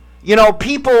 You know,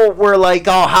 people were like,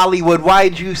 oh, Hollywood,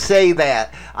 why'd you say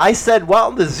that? I said,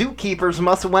 well, the zookeepers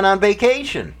must have went on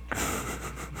vacation.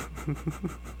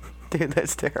 Dude,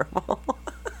 that's terrible.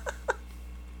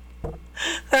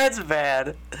 That's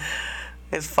bad.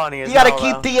 It's funny as hell, you gotta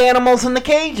keep the animals in the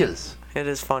cages. It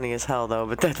is funny as hell, though,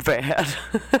 but that's bad.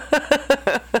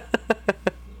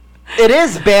 It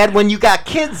is bad when you got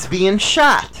kids being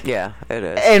shot. Yeah, it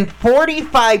is. And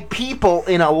 45 people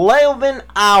in 11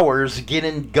 hours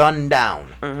getting gunned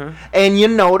down. And you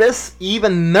notice,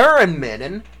 even they're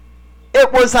admitting,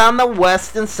 it was on the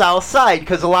west and south side.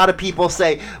 Because a lot of people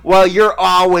say, well, you're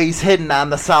always hidden on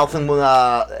the south and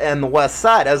the west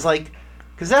side. I was like,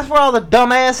 because that's where all the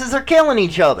dumbasses are killing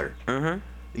each other.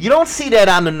 You don't see that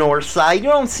on the north side. You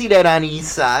don't see that on the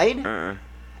east side.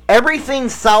 Everything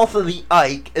south of the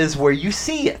Ike is where you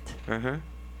see it.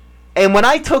 And when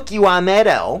I took you on that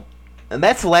L, and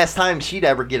that's the last time she'd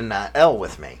ever get an L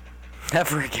with me.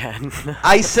 Never again.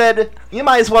 I said, you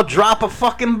might as well drop a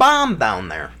fucking bomb down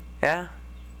there. Yeah.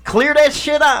 Clear that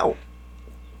shit out.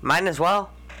 Might as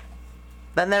well.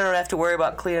 Then they don't have to worry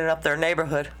about cleaning up their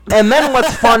neighborhood. And then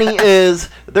what's funny is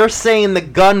they're saying the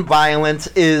gun violence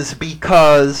is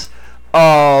because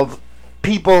of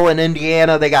people in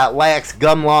Indiana. They got lax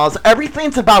gun laws.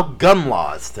 Everything's about gun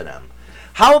laws to them.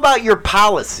 How about your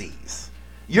policies?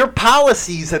 Your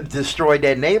policies have destroyed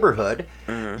that neighborhood.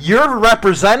 Your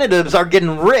representatives are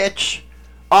getting rich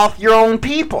off your own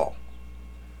people.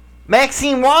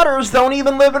 Maxine Waters don't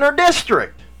even live in her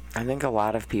district. I think a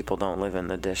lot of people don't live in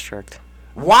the district.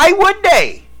 Why would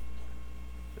they?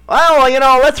 Well, you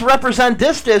know, let's represent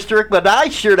this district, but I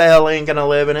sure the hell ain't gonna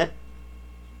live in it.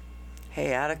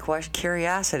 Hey, out of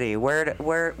curiosity, where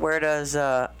does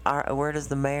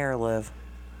the mayor live?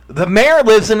 The mayor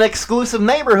lives in an exclusive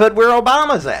neighborhood where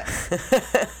Obama's at.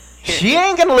 She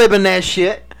ain't gonna live in that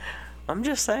shit. I'm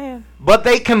just saying. But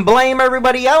they can blame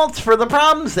everybody else for the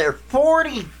problems there.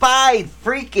 45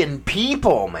 freaking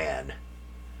people, man.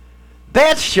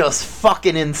 That's just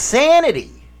fucking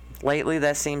insanity. Lately,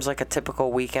 that seems like a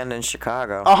typical weekend in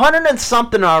Chicago. 100 and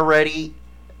something already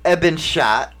have been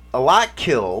shot, a lot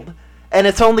killed, and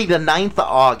it's only the 9th of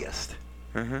August.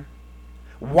 Mm-hmm.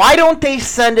 Why don't they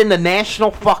send in the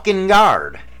National fucking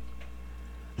Guard?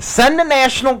 Send the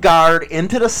National Guard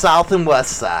into the South and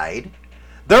West Side.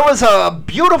 There was a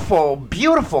beautiful,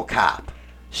 beautiful cop.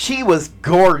 She was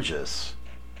gorgeous.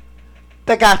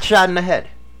 That got shot in the head.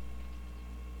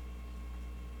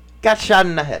 Got shot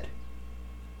in the head.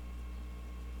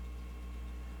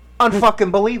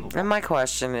 Unfucking believable. And my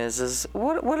question is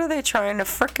what are they trying to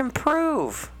frickin'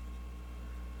 prove?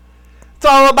 It's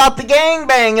all about the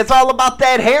gangbang. It's all about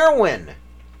that heroin.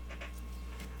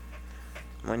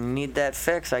 When you need that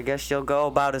fix, I guess you'll go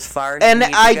about as far as you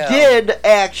need to I go. did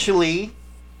actually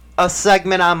a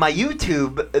segment on my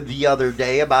YouTube the other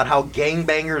day about how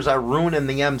gangbangers are ruining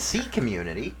the MC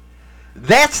community.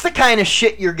 That's the kind of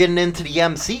shit you're getting into the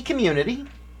MC community.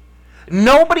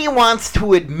 Nobody wants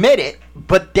to admit it,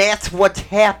 but that's what's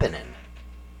happening.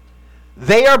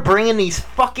 They are bringing these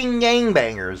fucking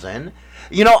gangbangers in.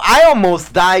 You know, I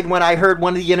almost died when I heard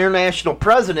one of the international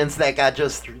presidents that got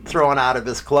just thrown out of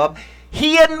his club.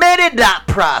 He admitted not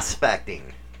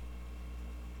prospecting.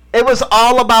 It was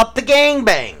all about the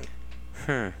gangbang.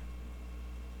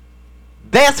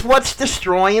 That's what's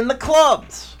destroying the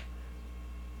clubs.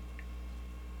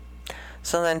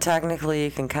 So then technically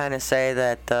you can kind of say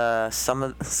that some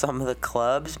of the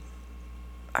clubs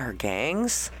are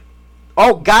gangs?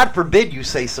 Oh, God forbid you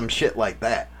say some shit like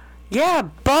that. Yeah,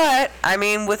 but, I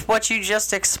mean, with what you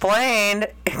just explained,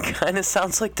 it kind of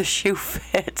sounds like the shoe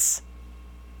fits.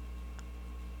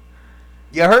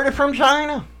 You heard it from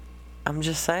China? I'm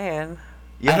just saying.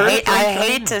 I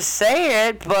hate to say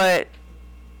it, but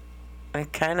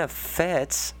it kind of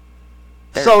fits.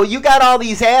 So you got all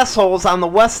these assholes on the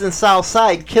west and south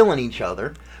side killing each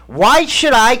other. Why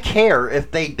should I care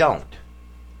if they don't?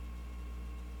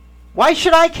 Why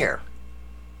should I care?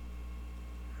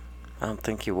 I don't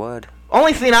think you would.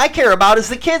 Only thing I care about is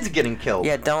the kids getting killed.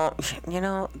 Yeah,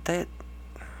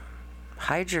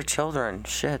 hide your children.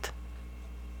 Shit.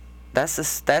 That's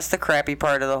the crappy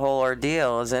part of the whole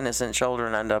ordeal, is innocent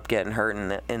children end up getting hurt in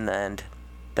the end.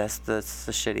 That's the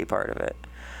shitty part of it.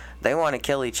 They want to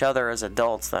kill each other as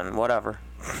adults, then whatever.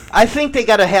 I think they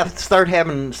got to start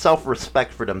having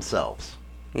self-respect for themselves.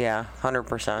 Yeah,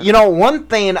 100%. You know, one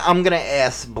thing I'm going to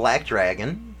ask Black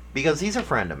Dragon, because he's a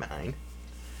friend of mine,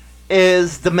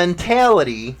 is the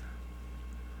mentality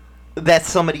that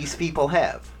some of these people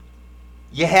have.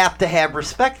 You have to have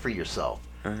respect for yourself.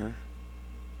 Mm-hmm.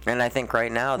 And I think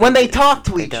right now... when they talk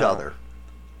to each other,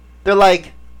 they're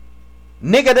like,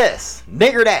 nigga this,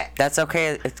 nigger that. That's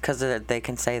okay, it's because they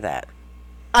can say that.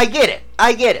 I get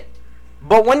it.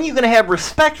 But when are you going to have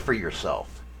respect for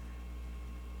yourself?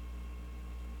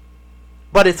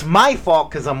 But it's my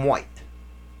fault because I'm white.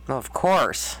 Well, of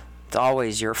course. It's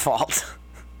always your fault.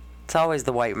 It's always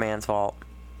the white man's fault.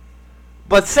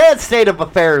 But sad state of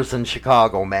affairs in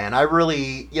Chicago, man. I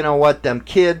really, you know what, them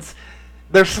kids,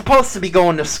 they're supposed to be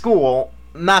going to school,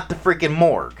 not the freaking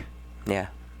morgue. Yeah.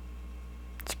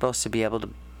 Supposed to be able to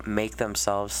make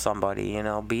themselves somebody,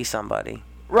 be somebody.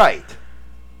 Right.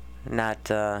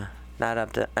 Not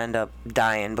up to end up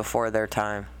dying before their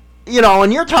time. You know,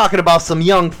 and you're talking about some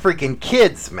young freaking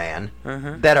kids, man,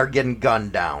 that are getting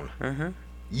gunned down. Mm-hmm.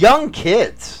 Young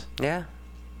kids. Yeah.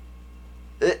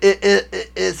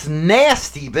 It's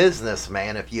nasty business,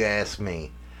 man, if you ask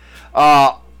me.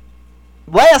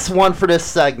 Last one for this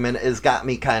segment has got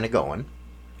me kind of going.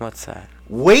 What's that?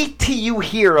 Wait till you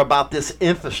hear about this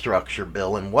infrastructure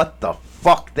bill and what the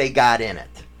fuck they got in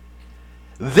it.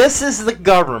 This is the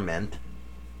government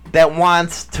that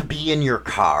wants to be in your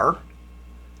car.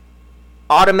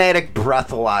 Automatic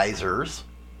breathalyzers.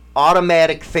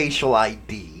 Automatic facial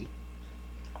ID.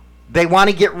 They want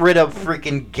to get rid of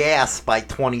freaking gas by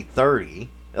 2030.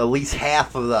 At least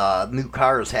half of the new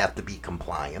cars have to be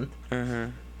compliant.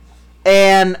 Mm-hmm.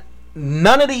 And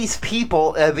none of these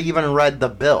people have even read the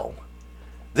bill.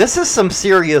 This is some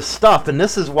serious stuff, and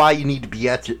this is why you need to be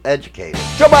educated.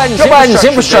 Joe Biden's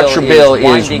infrastructure bill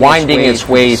is winding its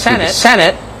way through the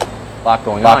Senate. A lot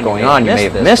going on. You may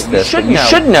have missed this, but you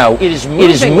should know it is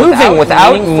moving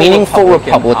without meaningful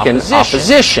Republican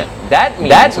opposition.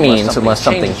 That means unless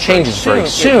something changes very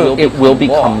soon, it will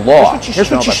become law.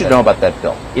 Here's what you should know about that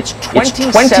bill. It's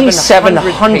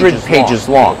 2,700 pages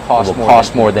long. It will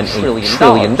cost more than $1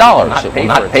 trillion. It will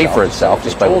not pay for itself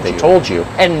just by what they told you.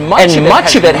 And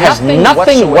much of it has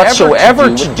nothing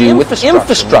whatsoever to do with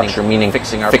infrastructure, meaning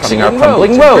fixing our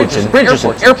crumbling roads and bridges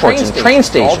and airports and train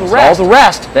stations, all the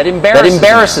rest that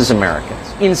embarrasses Americans.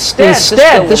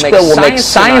 Instead, this bill will make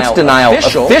science denial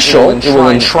official. It will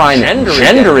enshrine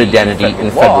gender identity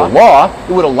in federal law.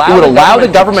 It would allow the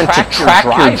government to track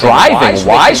your driving.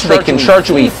 Why? So they can charge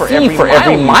you a fee for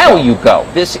every mile you go.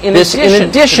 This in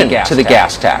addition to the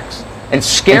gas tax. And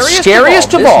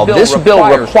scariest of all, this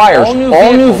bill requires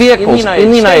all new vehicles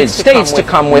in the United States to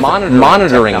come with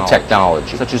monitoring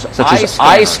technology, such as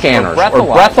eye scanners or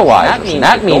breathalyzers. And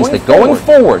that means that going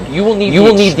forward, you will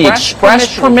need the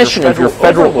express permission of your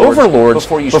federal overlords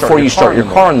before you start your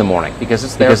car in the morning, because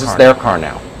it's their car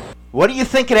now. What do you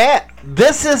think of that?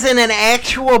 This isn't an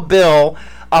actual bill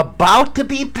about to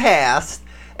be passed,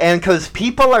 and because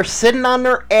people are sitting on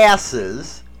their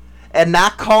asses and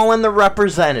not calling the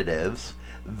representatives,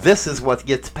 this is what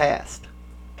gets passed.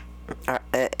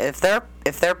 If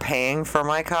they're paying for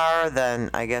my car, then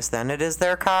I guess then it is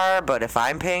their car. But if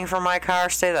I'm paying for my car,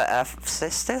 stay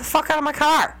the fuck out of my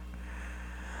car.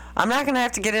 I'm not gonna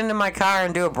have to get into my car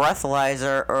and do a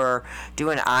breathalyzer or do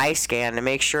an eye scan to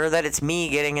make sure that it's me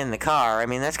getting in the car. I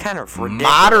mean, that's kind of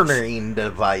ridiculous. Monitoring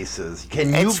devices. Can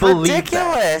you believe that? It's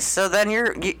ridiculous. So then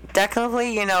you're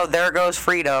technically, there goes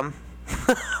freedom.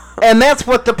 And that's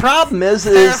what the problem is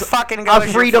our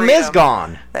freedom is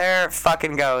gone. There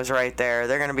fucking goes right there.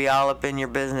 They're going to be all up in your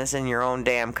business in your own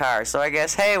damn car. So I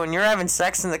guess, hey, when you're having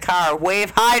sex in the car,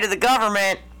 wave hi to the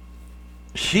government.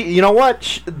 You know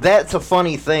what? That's a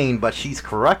funny thing, but she's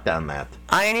correct on that.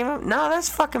 No, that's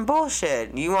fucking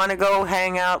bullshit. You want to go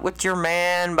hang out with your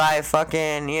man by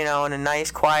fucking, in a nice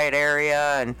quiet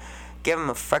area and give him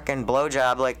a fucking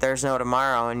blowjob like there's no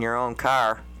tomorrow in your own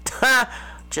car.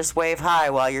 Just wave hi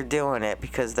while you're doing it,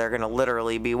 because they're going to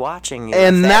literally be watching you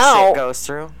and if that now shit goes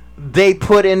through. They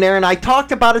put in there, and I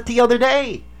talked about it the other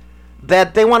day,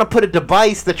 that they want to put a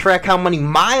device to track how many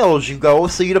miles you go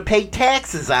so you to pay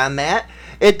taxes on that.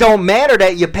 It don't matter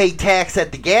that you pay tax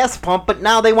at the gas pump, but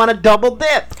now they want to double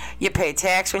dip. You pay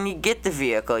tax when you get the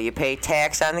vehicle. You pay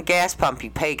tax on the gas pump.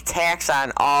 You pay tax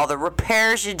on all the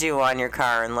repairs you do on your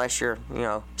car, unless you're,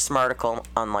 smarticle,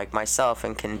 unlike myself,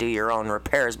 and can do your own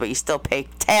repairs. But you still pay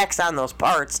tax on those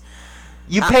parts.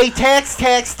 You pay tax.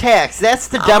 That's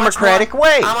the democratic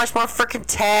way. How much more freaking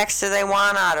tax do they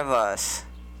want out of us?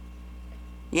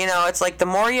 It's like the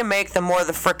more you make, the more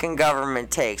the frickin'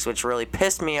 government takes, which really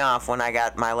pissed me off when I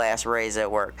got my last raise at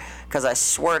work. Because I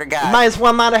swear to God... You might as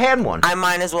well not have had one. I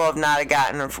might as well have not have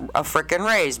gotten a frickin'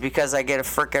 raise, because I get a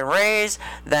frickin' raise,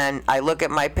 then I look at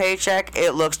my paycheck,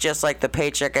 it looks just like the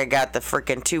paycheck I got the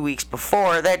frickin' 2 weeks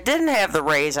before that didn't have the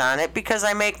raise on it, because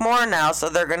I make more now, so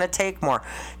they're gonna take more.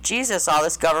 Jesus, all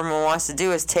this government wants to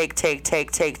do is take. They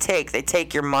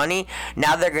take your money,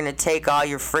 now they're gonna take all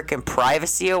your frickin'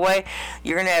 privacy away.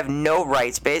 You're gonna have no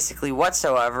rights basically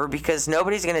whatsoever, because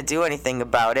nobody's gonna do anything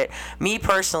about it. Me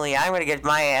personally, I'm gonna get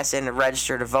my ass in to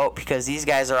register to vote, because these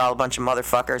guys are all a bunch of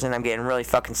motherfuckers and I'm getting really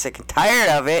fucking sick and tired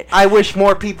of it. I wish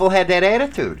more people had that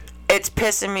attitude. It's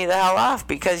pissing me the hell off,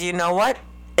 because you know what?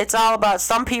 It's all about,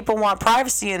 some people want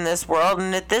privacy in this world,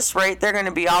 and at this rate, they're going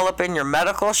to be all up in your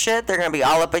medical shit, they're going to be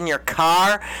all up in your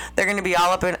car, they're going to be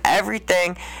all up in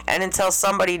everything, and until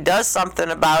somebody does something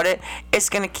about it, it's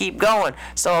going to keep going.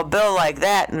 So a bill like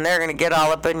that, and they're going to get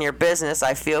all up in your business,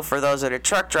 I feel for those that are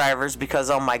truck drivers, because,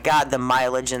 oh my God, the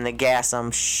mileage and the gas,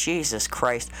 Jesus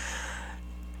Christ.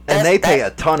 And they pay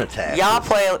a ton of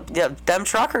taxes. Them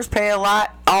truckers pay a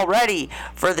lot already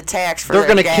for the tax for They're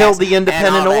their gas. They're going to kill the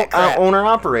independent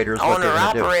owner-operators.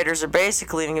 Owner-operators are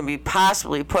basically going to be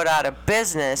possibly put out of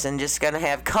business and just going to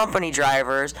have company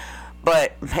drivers.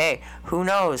 But, hey, who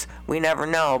knows? We never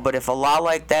know. But if a law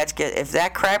like if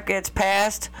that crap gets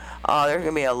passed, there's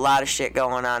going to be a lot of shit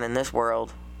going on in this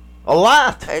world. A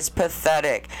lot. It's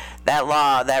pathetic. That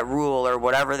law, that rule, or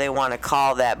whatever they want to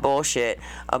call that bullshit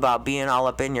about being all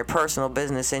up in your personal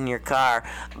business in your car.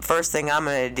 First thing I'm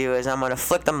going to do is I'm going to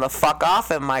flick them the fuck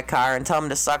off in my car and tell them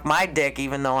to suck my dick,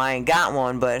 even though I ain't got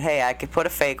one. But hey, I could put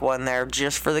a fake one there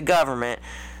just for the government.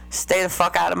 Stay the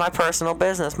fuck out of my personal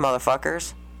business,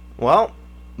 motherfuckers. Well,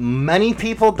 many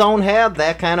people don't have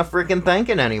that kind of freaking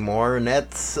thinking anymore, and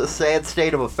that's a sad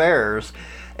state of affairs.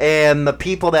 And the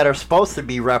people that are supposed to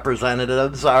be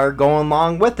representatives are going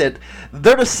along with it.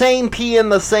 They're the same pea in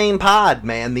the same pod,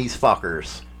 man, these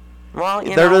fuckers. Well,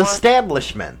 they're the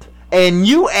establishment. And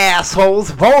you assholes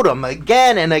vote them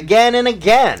again and again and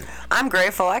again. I'm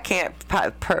grateful I can't,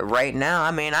 right now,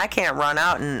 I can't run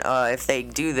out and, if they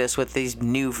do this with these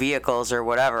new vehicles or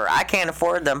whatever, I can't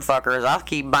afford them fuckers. I'll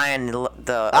keep buying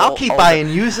buying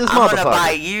used as motherfuckers. I'm going to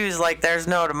buy used like there's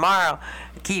no tomorrow.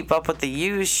 Keep up with the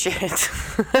used shit.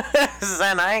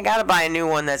 Then I ain't got to buy a new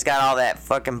one that's got all that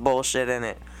fucking bullshit in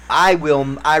it.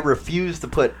 I refuse to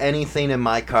put anything in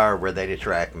my car where they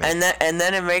detract me. And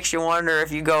then it makes you wonder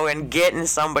if you go and get in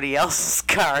somebody else's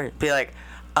car, be like,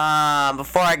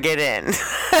 before I get in,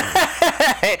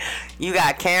 you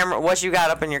got camera. What you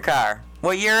got up in your car?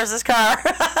 What year is this car?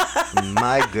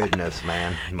 My goodness,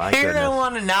 man. You're gonna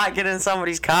want to not get in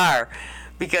somebody's car.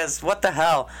 Because what the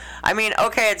hell? I mean,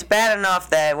 okay, it's bad enough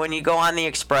that when you go on the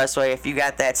expressway, if you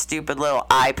got that stupid little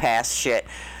iPass shit,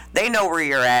 they know where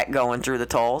you're at going through the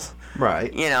tolls.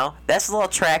 Right. You know, that's a little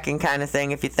tracking kind of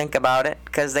thing if you think about it,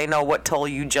 because they know what toll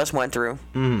you just went through.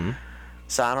 Mm-hmm.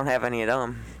 So I don't have any of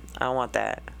them. I don't want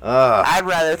that. I'd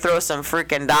rather throw some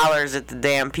freaking dollars at the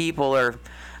damn people, or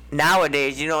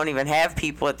nowadays you don't even have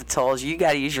people at the tolls. You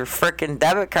got to use your freaking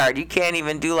debit card. You can't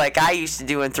even do like I used to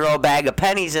do and throw a bag of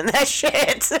pennies in that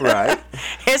shit. Right.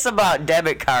 It's about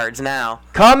debit cards now.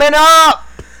 Coming up,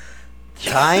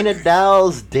 China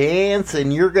Doll's dance,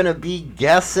 and you're going to be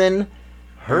guessing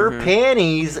her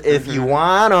panties. If you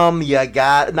want them, you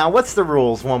got... Now, what's the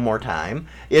rules one more time?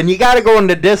 And you got to go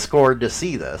into Discord to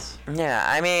see this. Yeah,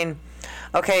 I mean,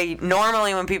 okay,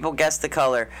 normally when people guess the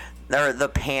color, or the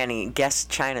panty, guess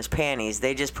China's panties,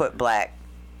 they just put black,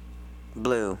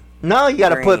 blue. No, you got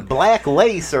to put black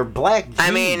lace or black jeans.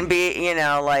 I mean,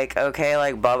 like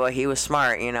Bubba, he was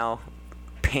smart,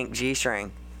 pink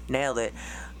G-string. Nailed it.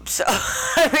 So,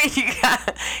 I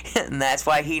mean, and that's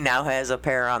why he now has a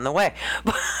pair on the way.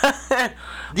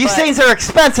 These things are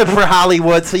expensive for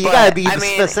Hollywood, so you got to be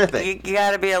specific. You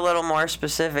got to be a little more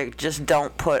specific. Just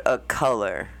don't put a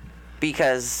color,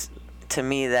 because to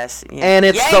me that's and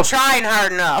it's you ain't trying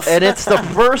hard enough. And it's the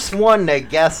first one that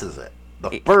guesses it.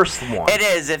 The first one. It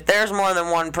is. If there's more than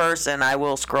one person, I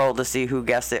will scroll to see who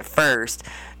guessed it first,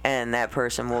 and that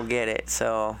person will get it.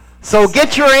 So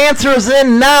get your answers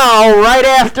in now, right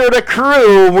after the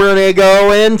crew. We're going to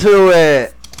go into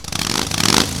it.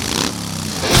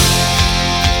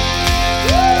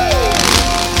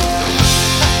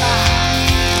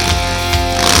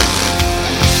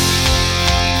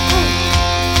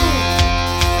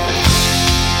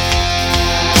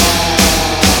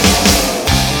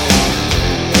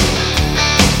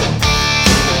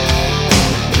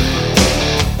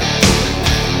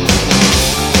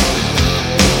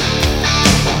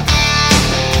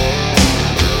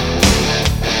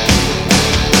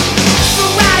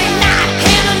 The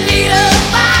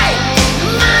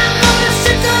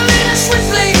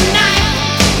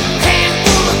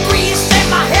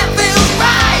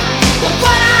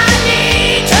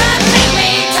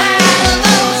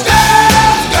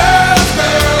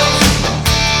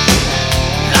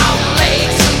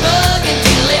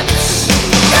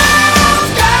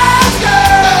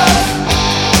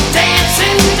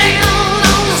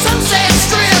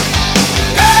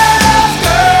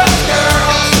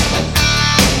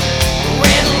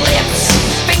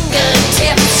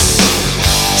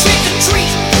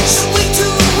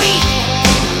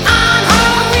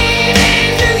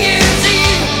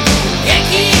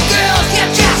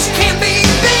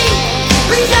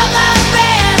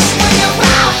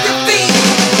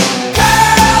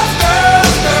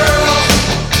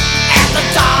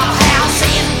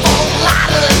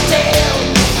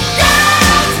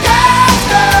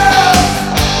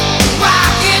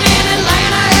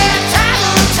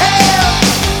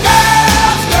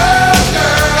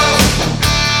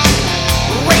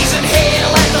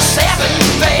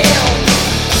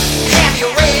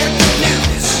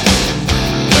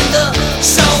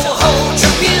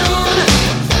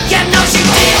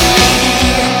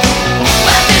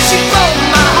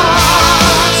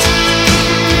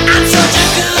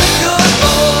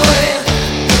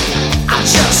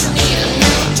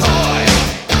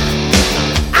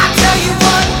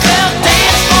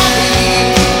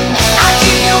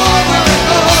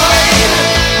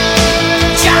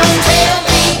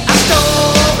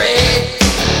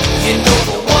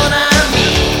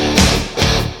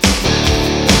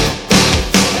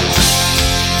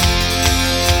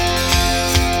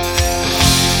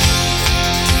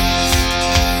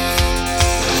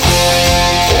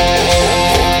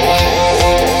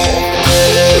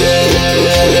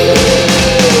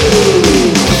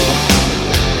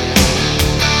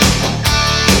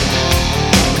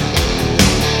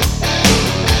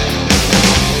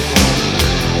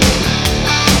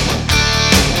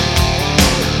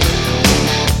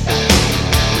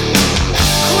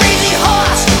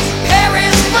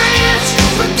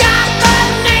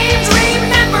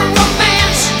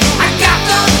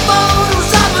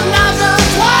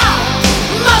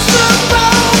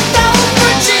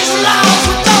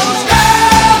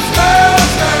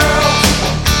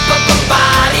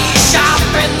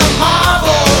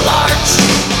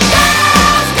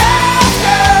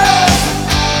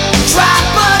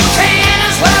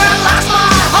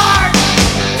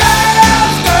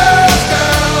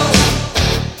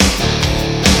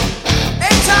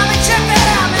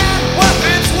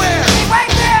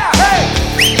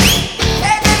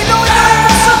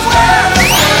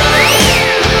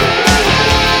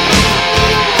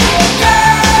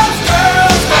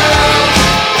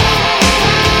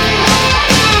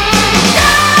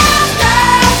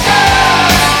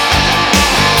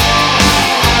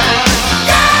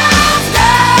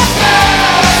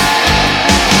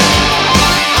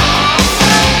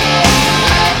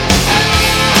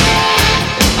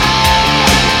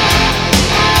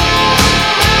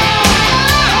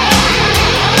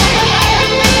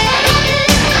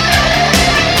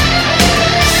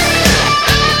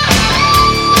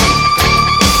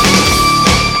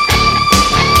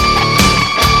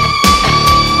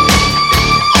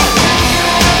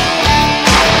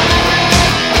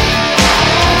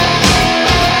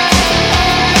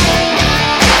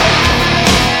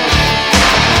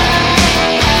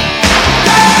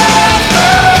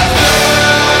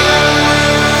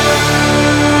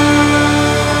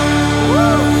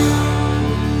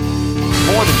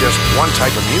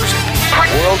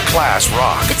class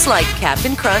rock. It's like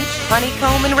Captain Crunch,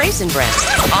 Honeycomb, and Raisin Bran,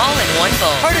 all in one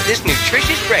bowl. Part of this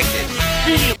nutritious breakfast.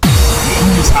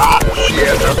 She's hot. She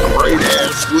has a great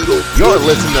ass little. You're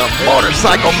listening to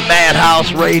Motorcycle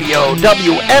Madhouse Radio,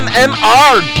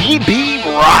 WMMR DB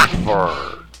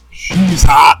Rockford. She's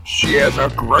hot. She has a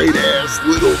great ass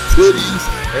little titties,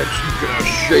 and she's gonna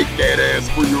shake that ass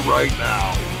for you right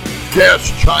now.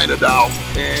 Guess China Doll's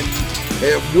candy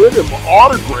and win him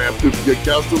autographed if you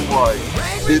guess them right.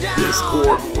 Hit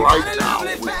Discord right now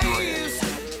with your.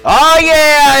 Oh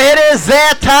yeah, it is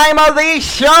that time of the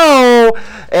show,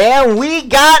 and we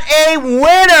got a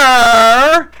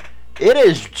winner. It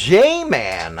is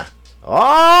J-Man.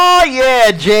 Oh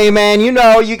yeah, J-Man, you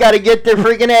know you got to get the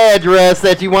freaking address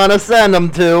that you want to send them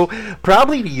to.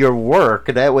 Probably to your work,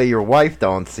 that way your wife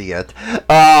don't see it.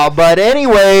 But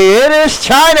anyway, it is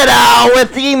China Doll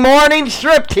with the morning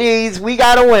striptease. We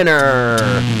got a winner.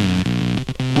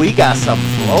 We got some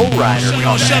Flow Rider. We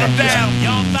gonna shut them down.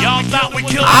 Y'all thought we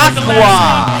killed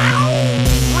Aqua.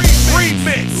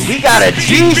 We got a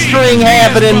G-string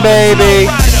happening, baby.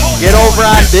 Get over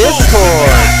on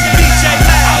Discord.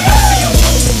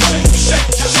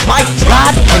 My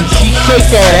God, can she shake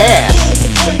that ass?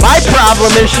 My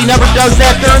problem is she never does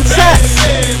that during sex.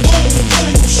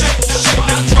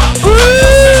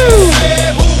 Woo!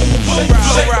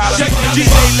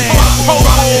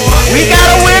 We got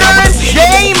a winner in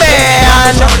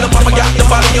J-Man.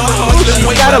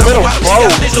 She's got a little flow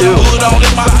too.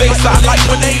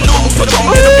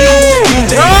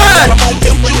 Run!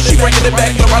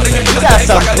 We got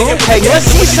some boom. Hey, let's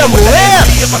see some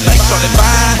lips.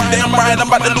 Damn right, I'm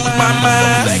about to lose my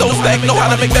mind. So stack, know how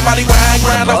to make that body grind.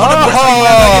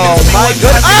 Oh my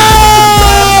goodness! Oh!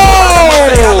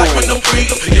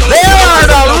 There are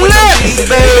the lips,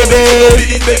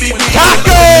 baby.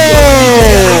 Taco!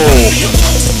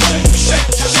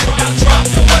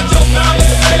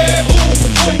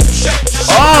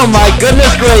 Oh my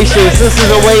goodness gracious! This is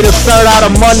a way to start out a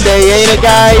Monday, ain't it,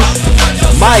 guys?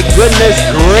 My goodness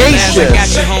gracious.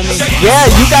 Yeah,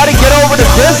 you gotta get over to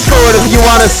Discord if you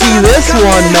want to see this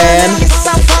one, man.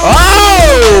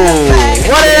 Oh!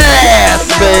 What an ass,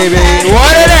 baby! What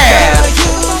an ass!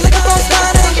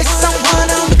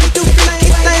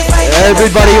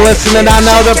 Everybody listening on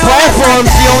other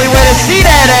platforms, the only way to see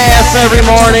that ass every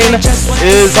morning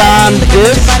is on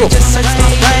Discord.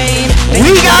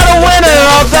 We got a winner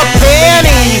of the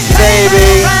panties,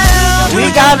 baby! We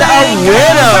got a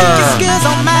winner.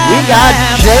 We got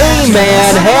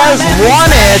J-Man has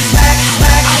won it.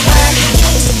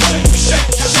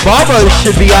 Bubba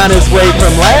should be on his way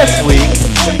from last week.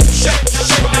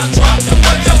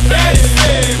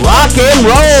 Rock and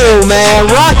roll, man.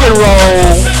 Rock and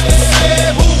roll.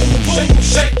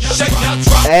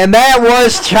 And that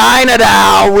was China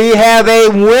Doll. We have a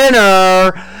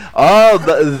winner of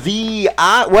the,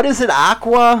 what is it,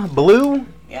 Aqua Blue?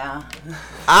 Yeah.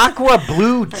 Aqua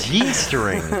Blue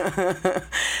G-string.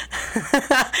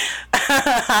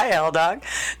 Hi, L-Dog.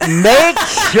 Make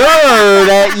sure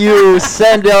that you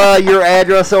send your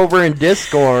address over in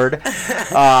Discord.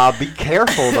 Be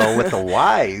careful, though, with the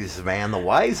wives, man. The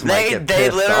wives might get pissed They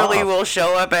literally off. will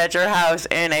show up at your house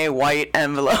in a white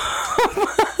envelope.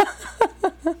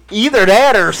 Either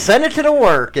that or send it to the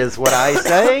work, is what I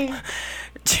say.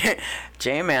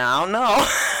 J-Man, I don't know.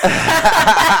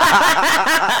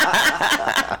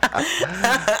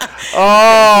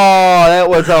 Oh, that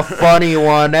was a funny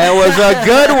one. That was a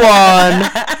good one.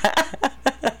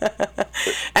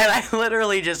 And I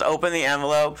literally just open the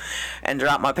envelope and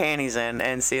drop my panties in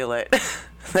and seal it.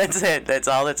 That's it. That's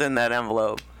all that's in that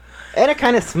envelope. And it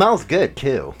kind of smells good,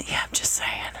 too. Yeah, I'm just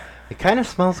saying. It kind of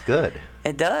smells good.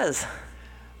 It does.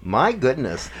 My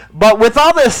goodness. But with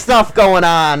all this stuff going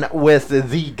on with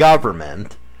the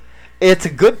government, it's a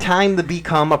good time to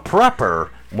become a prepper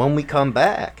when we come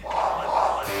back.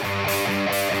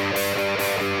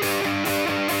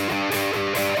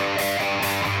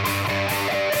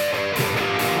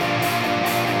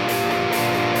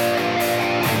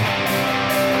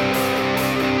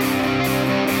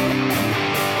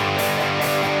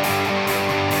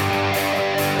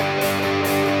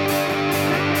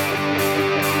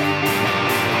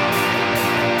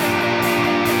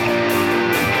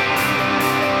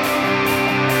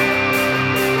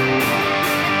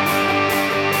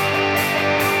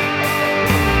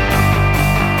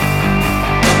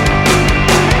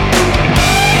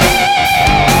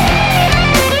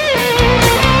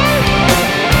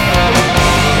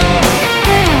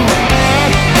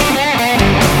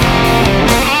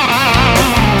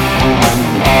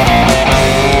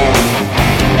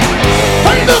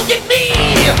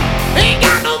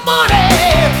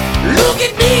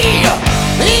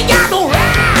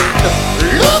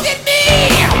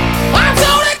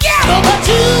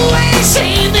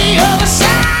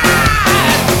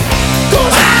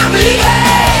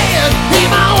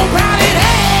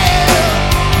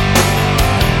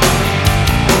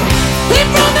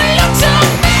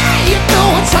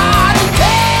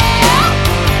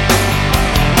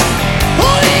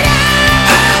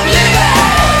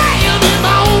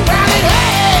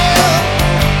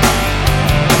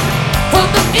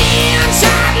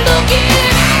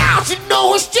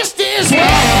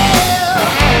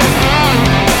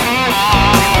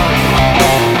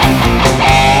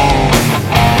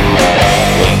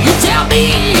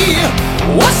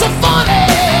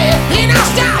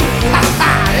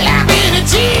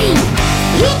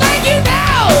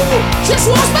 This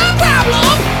was my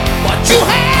problem, but you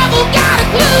haven't got a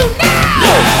clue now.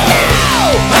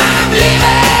 Now I'm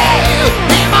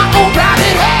living in my own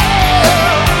private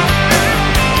hell.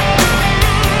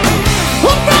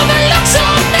 Well, from the looks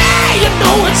of me, you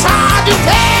know it's hard to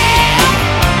tell.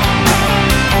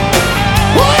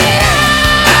 Well,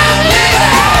 I'm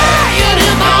living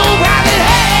in my own private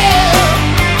hell.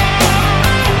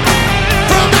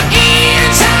 From the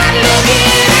inside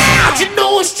looking out, you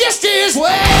know it's just as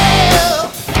well.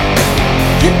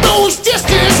 You know it's just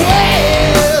as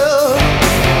well.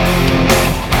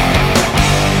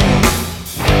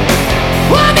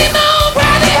 I'm in my own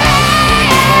private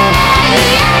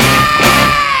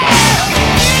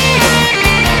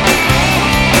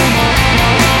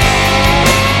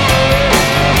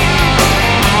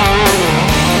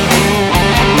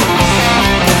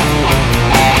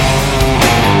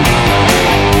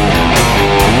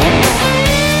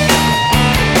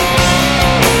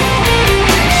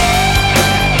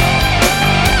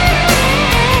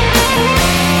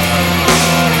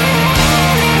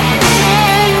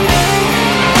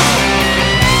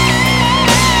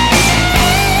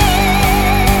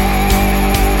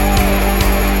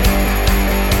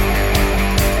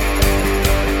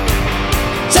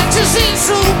Texas ain't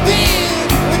so big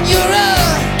when you're a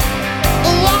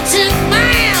wanted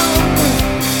man,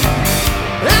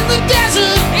 and the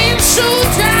desert ain't so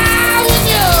dry when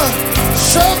you're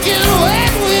soaking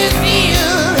wet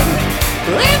within,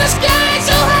 and the sky's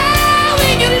so high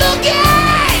when you're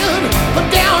looking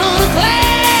down on a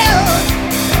cloud.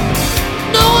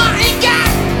 No, I ain't got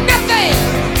nothing,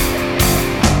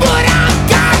 but I'm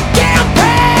goddamn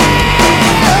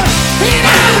proud, and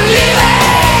I'm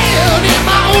living in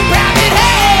my own private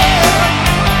hell.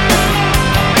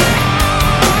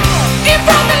 And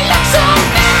from the looks of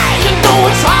me, you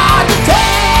know it's hard to tell.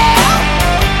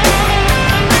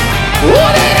 Oh,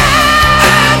 that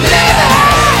I'm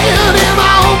living in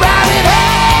my own private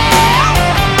hell.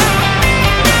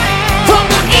 From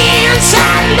the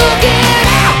inside looking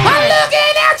out, I'm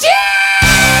looking at you.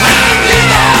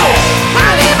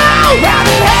 I'm in my own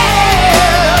private hell.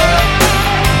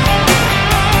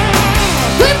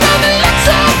 And from the looks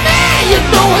of me, you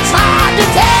know it's hard to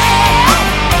tell.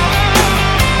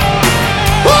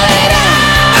 Oh, that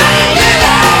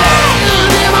I'm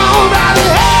living in my own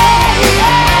private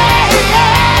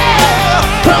hell.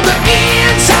 From the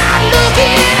inside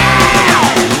looking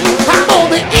out, I'm on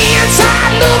the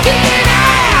inside looking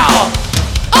out.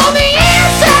 On the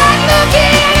inside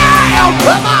looking out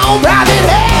from my own private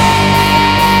hell.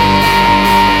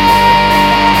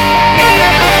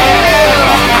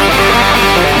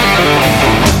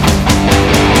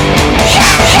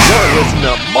 You're listening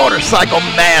to Motorcycle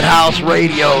Madhouse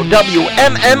Radio,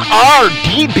 WMMR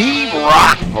DB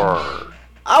Rockford.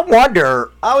 I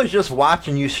wonder, I was just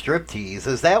watching you striptease.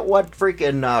 Is that what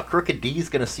freaking Crooked D's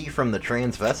gonna see from the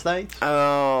transvestites?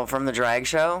 Oh, from the drag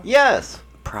show? Yes.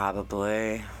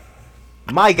 Probably.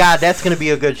 My God, that's gonna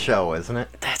be a good show, isn't it?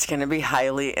 That's going to be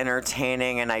highly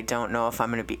entertaining, and I don't know if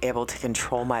I'm going to be able to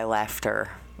control my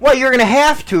laughter. Well, you're gonna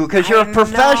have to, because you're a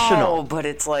professional. No, but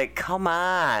it's like, come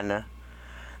on.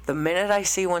 The minute I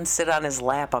see one sit on his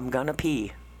lap, I'm going to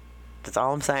pee. That's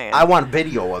all I'm saying. I want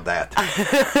video of that.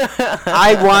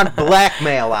 I want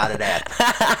blackmail out of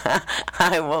that.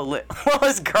 Well,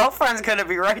 his girlfriend's going to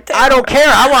be right there. I don't care.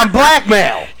 I want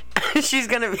blackmail. She's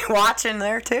going to be watching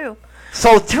there, too.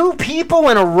 So 2 people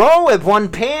in a row have won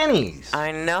panties.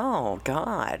 I know.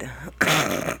 God.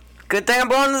 Good thing I'm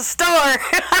going to the store.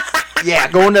 Yeah,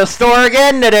 going to the store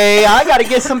again today. I got to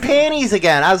get some panties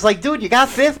again. I was like, dude, you got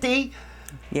 50.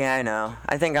 Yeah, I know.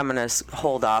 I think I'm going to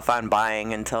hold off on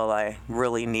buying until I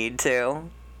really need to.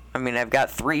 I mean, I've got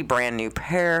 3 brand new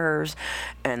pairs,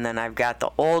 and then I've got the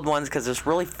old ones, because it's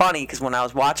really funny, because when I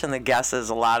was watching the guesses,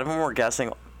 a lot of them were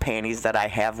guessing panties that I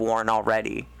have worn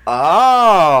already.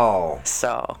 Oh.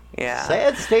 So, yeah.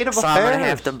 Sad state of affairs. So I'm going to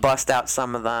have to bust out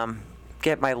some of them,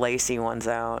 get my lacy ones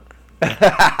out.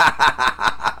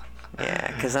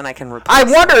 Yeah, because then I can replace I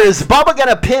wonder, is Bubba going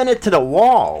to pin it to the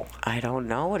wall? I don't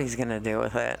know what he's going to do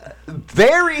with it.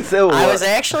 Very so. I was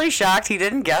actually shocked he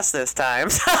didn't guess this time.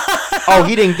 Oh,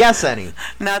 he didn't guess any.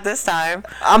 Not this time.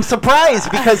 I'm surprised,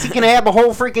 because he can have a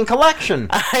whole freaking collection.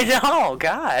 I know,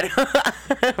 God.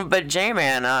 But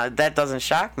J-Man, that doesn't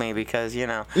shock me, because, you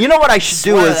know. You know what I should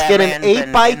do is get an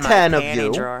 8x10 of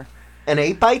you. Drawer. An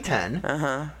 8x10.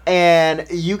 Uh-huh. And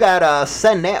you got to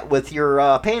send that with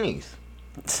your panties.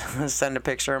 Send a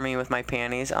picture of me with my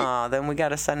panties. Then we got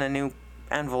to send a new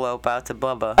envelope out to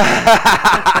Bubba.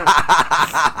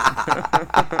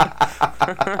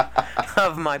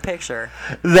 of my picture.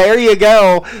 There you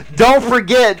go. Don't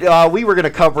forget, we were going to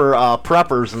cover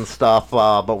preppers and stuff,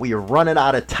 but we are running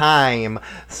out of time,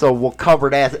 so we'll cover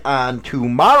that on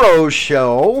tomorrow's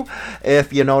show.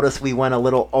 If you notice, we went a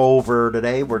little over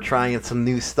today. We're trying some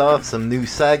new stuff, some new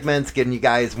segments, getting you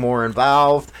guys more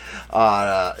involved,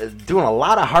 doing a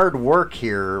lot of hard work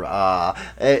here.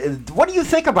 What do you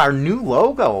think of our new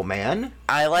logo, man?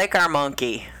 I like our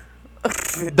monkey.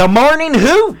 The Morning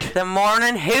Hoot. The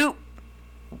Morning Hoot.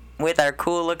 With our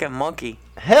cool looking monkey.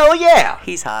 Hell yeah.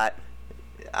 He's hot.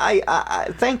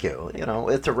 I thank you. You know,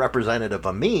 it's a representative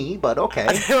of me, but okay.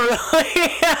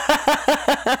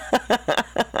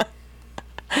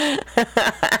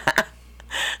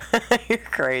 You're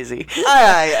crazy.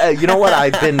 You know what?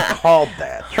 I've been called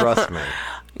that. Trust me.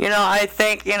 You know, I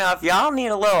think, if y'all need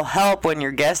a little help when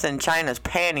you're guessing China's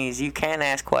panties, you can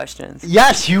ask questions.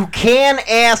 Yes, you can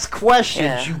ask questions.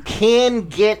 Yeah. You can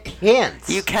get hints.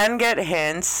 You can get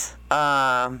hints.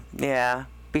 Yeah.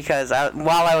 Because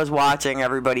while I was watching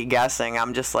everybody guessing,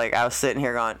 I'm just like, I was sitting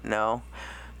here going, no.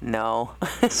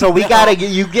 So we gotta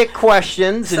you get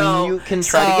questions and you can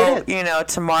try to get it.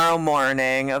 Tomorrow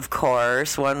morning, of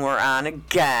course, when we're on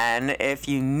again, if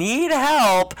you need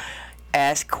help,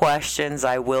 ask questions.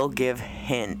 I will give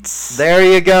hints. There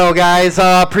you go, guys.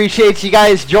 Appreciate you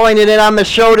guys joining in on the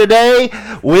show today.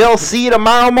 We'll see you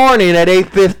tomorrow morning at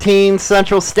 8:15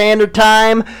 Central Standard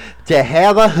Time to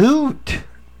have a hoot.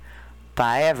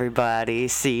 Bye, everybody.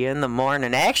 See you in the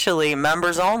morning. Actually,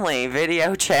 members only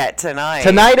video chat tonight.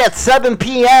 Tonight at 7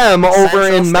 p.m. over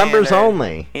in members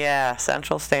only. Yeah,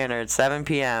 Central Standard, 7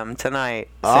 p.m. tonight.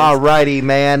 Alrighty,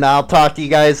 man. I'll talk to you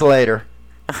guys later.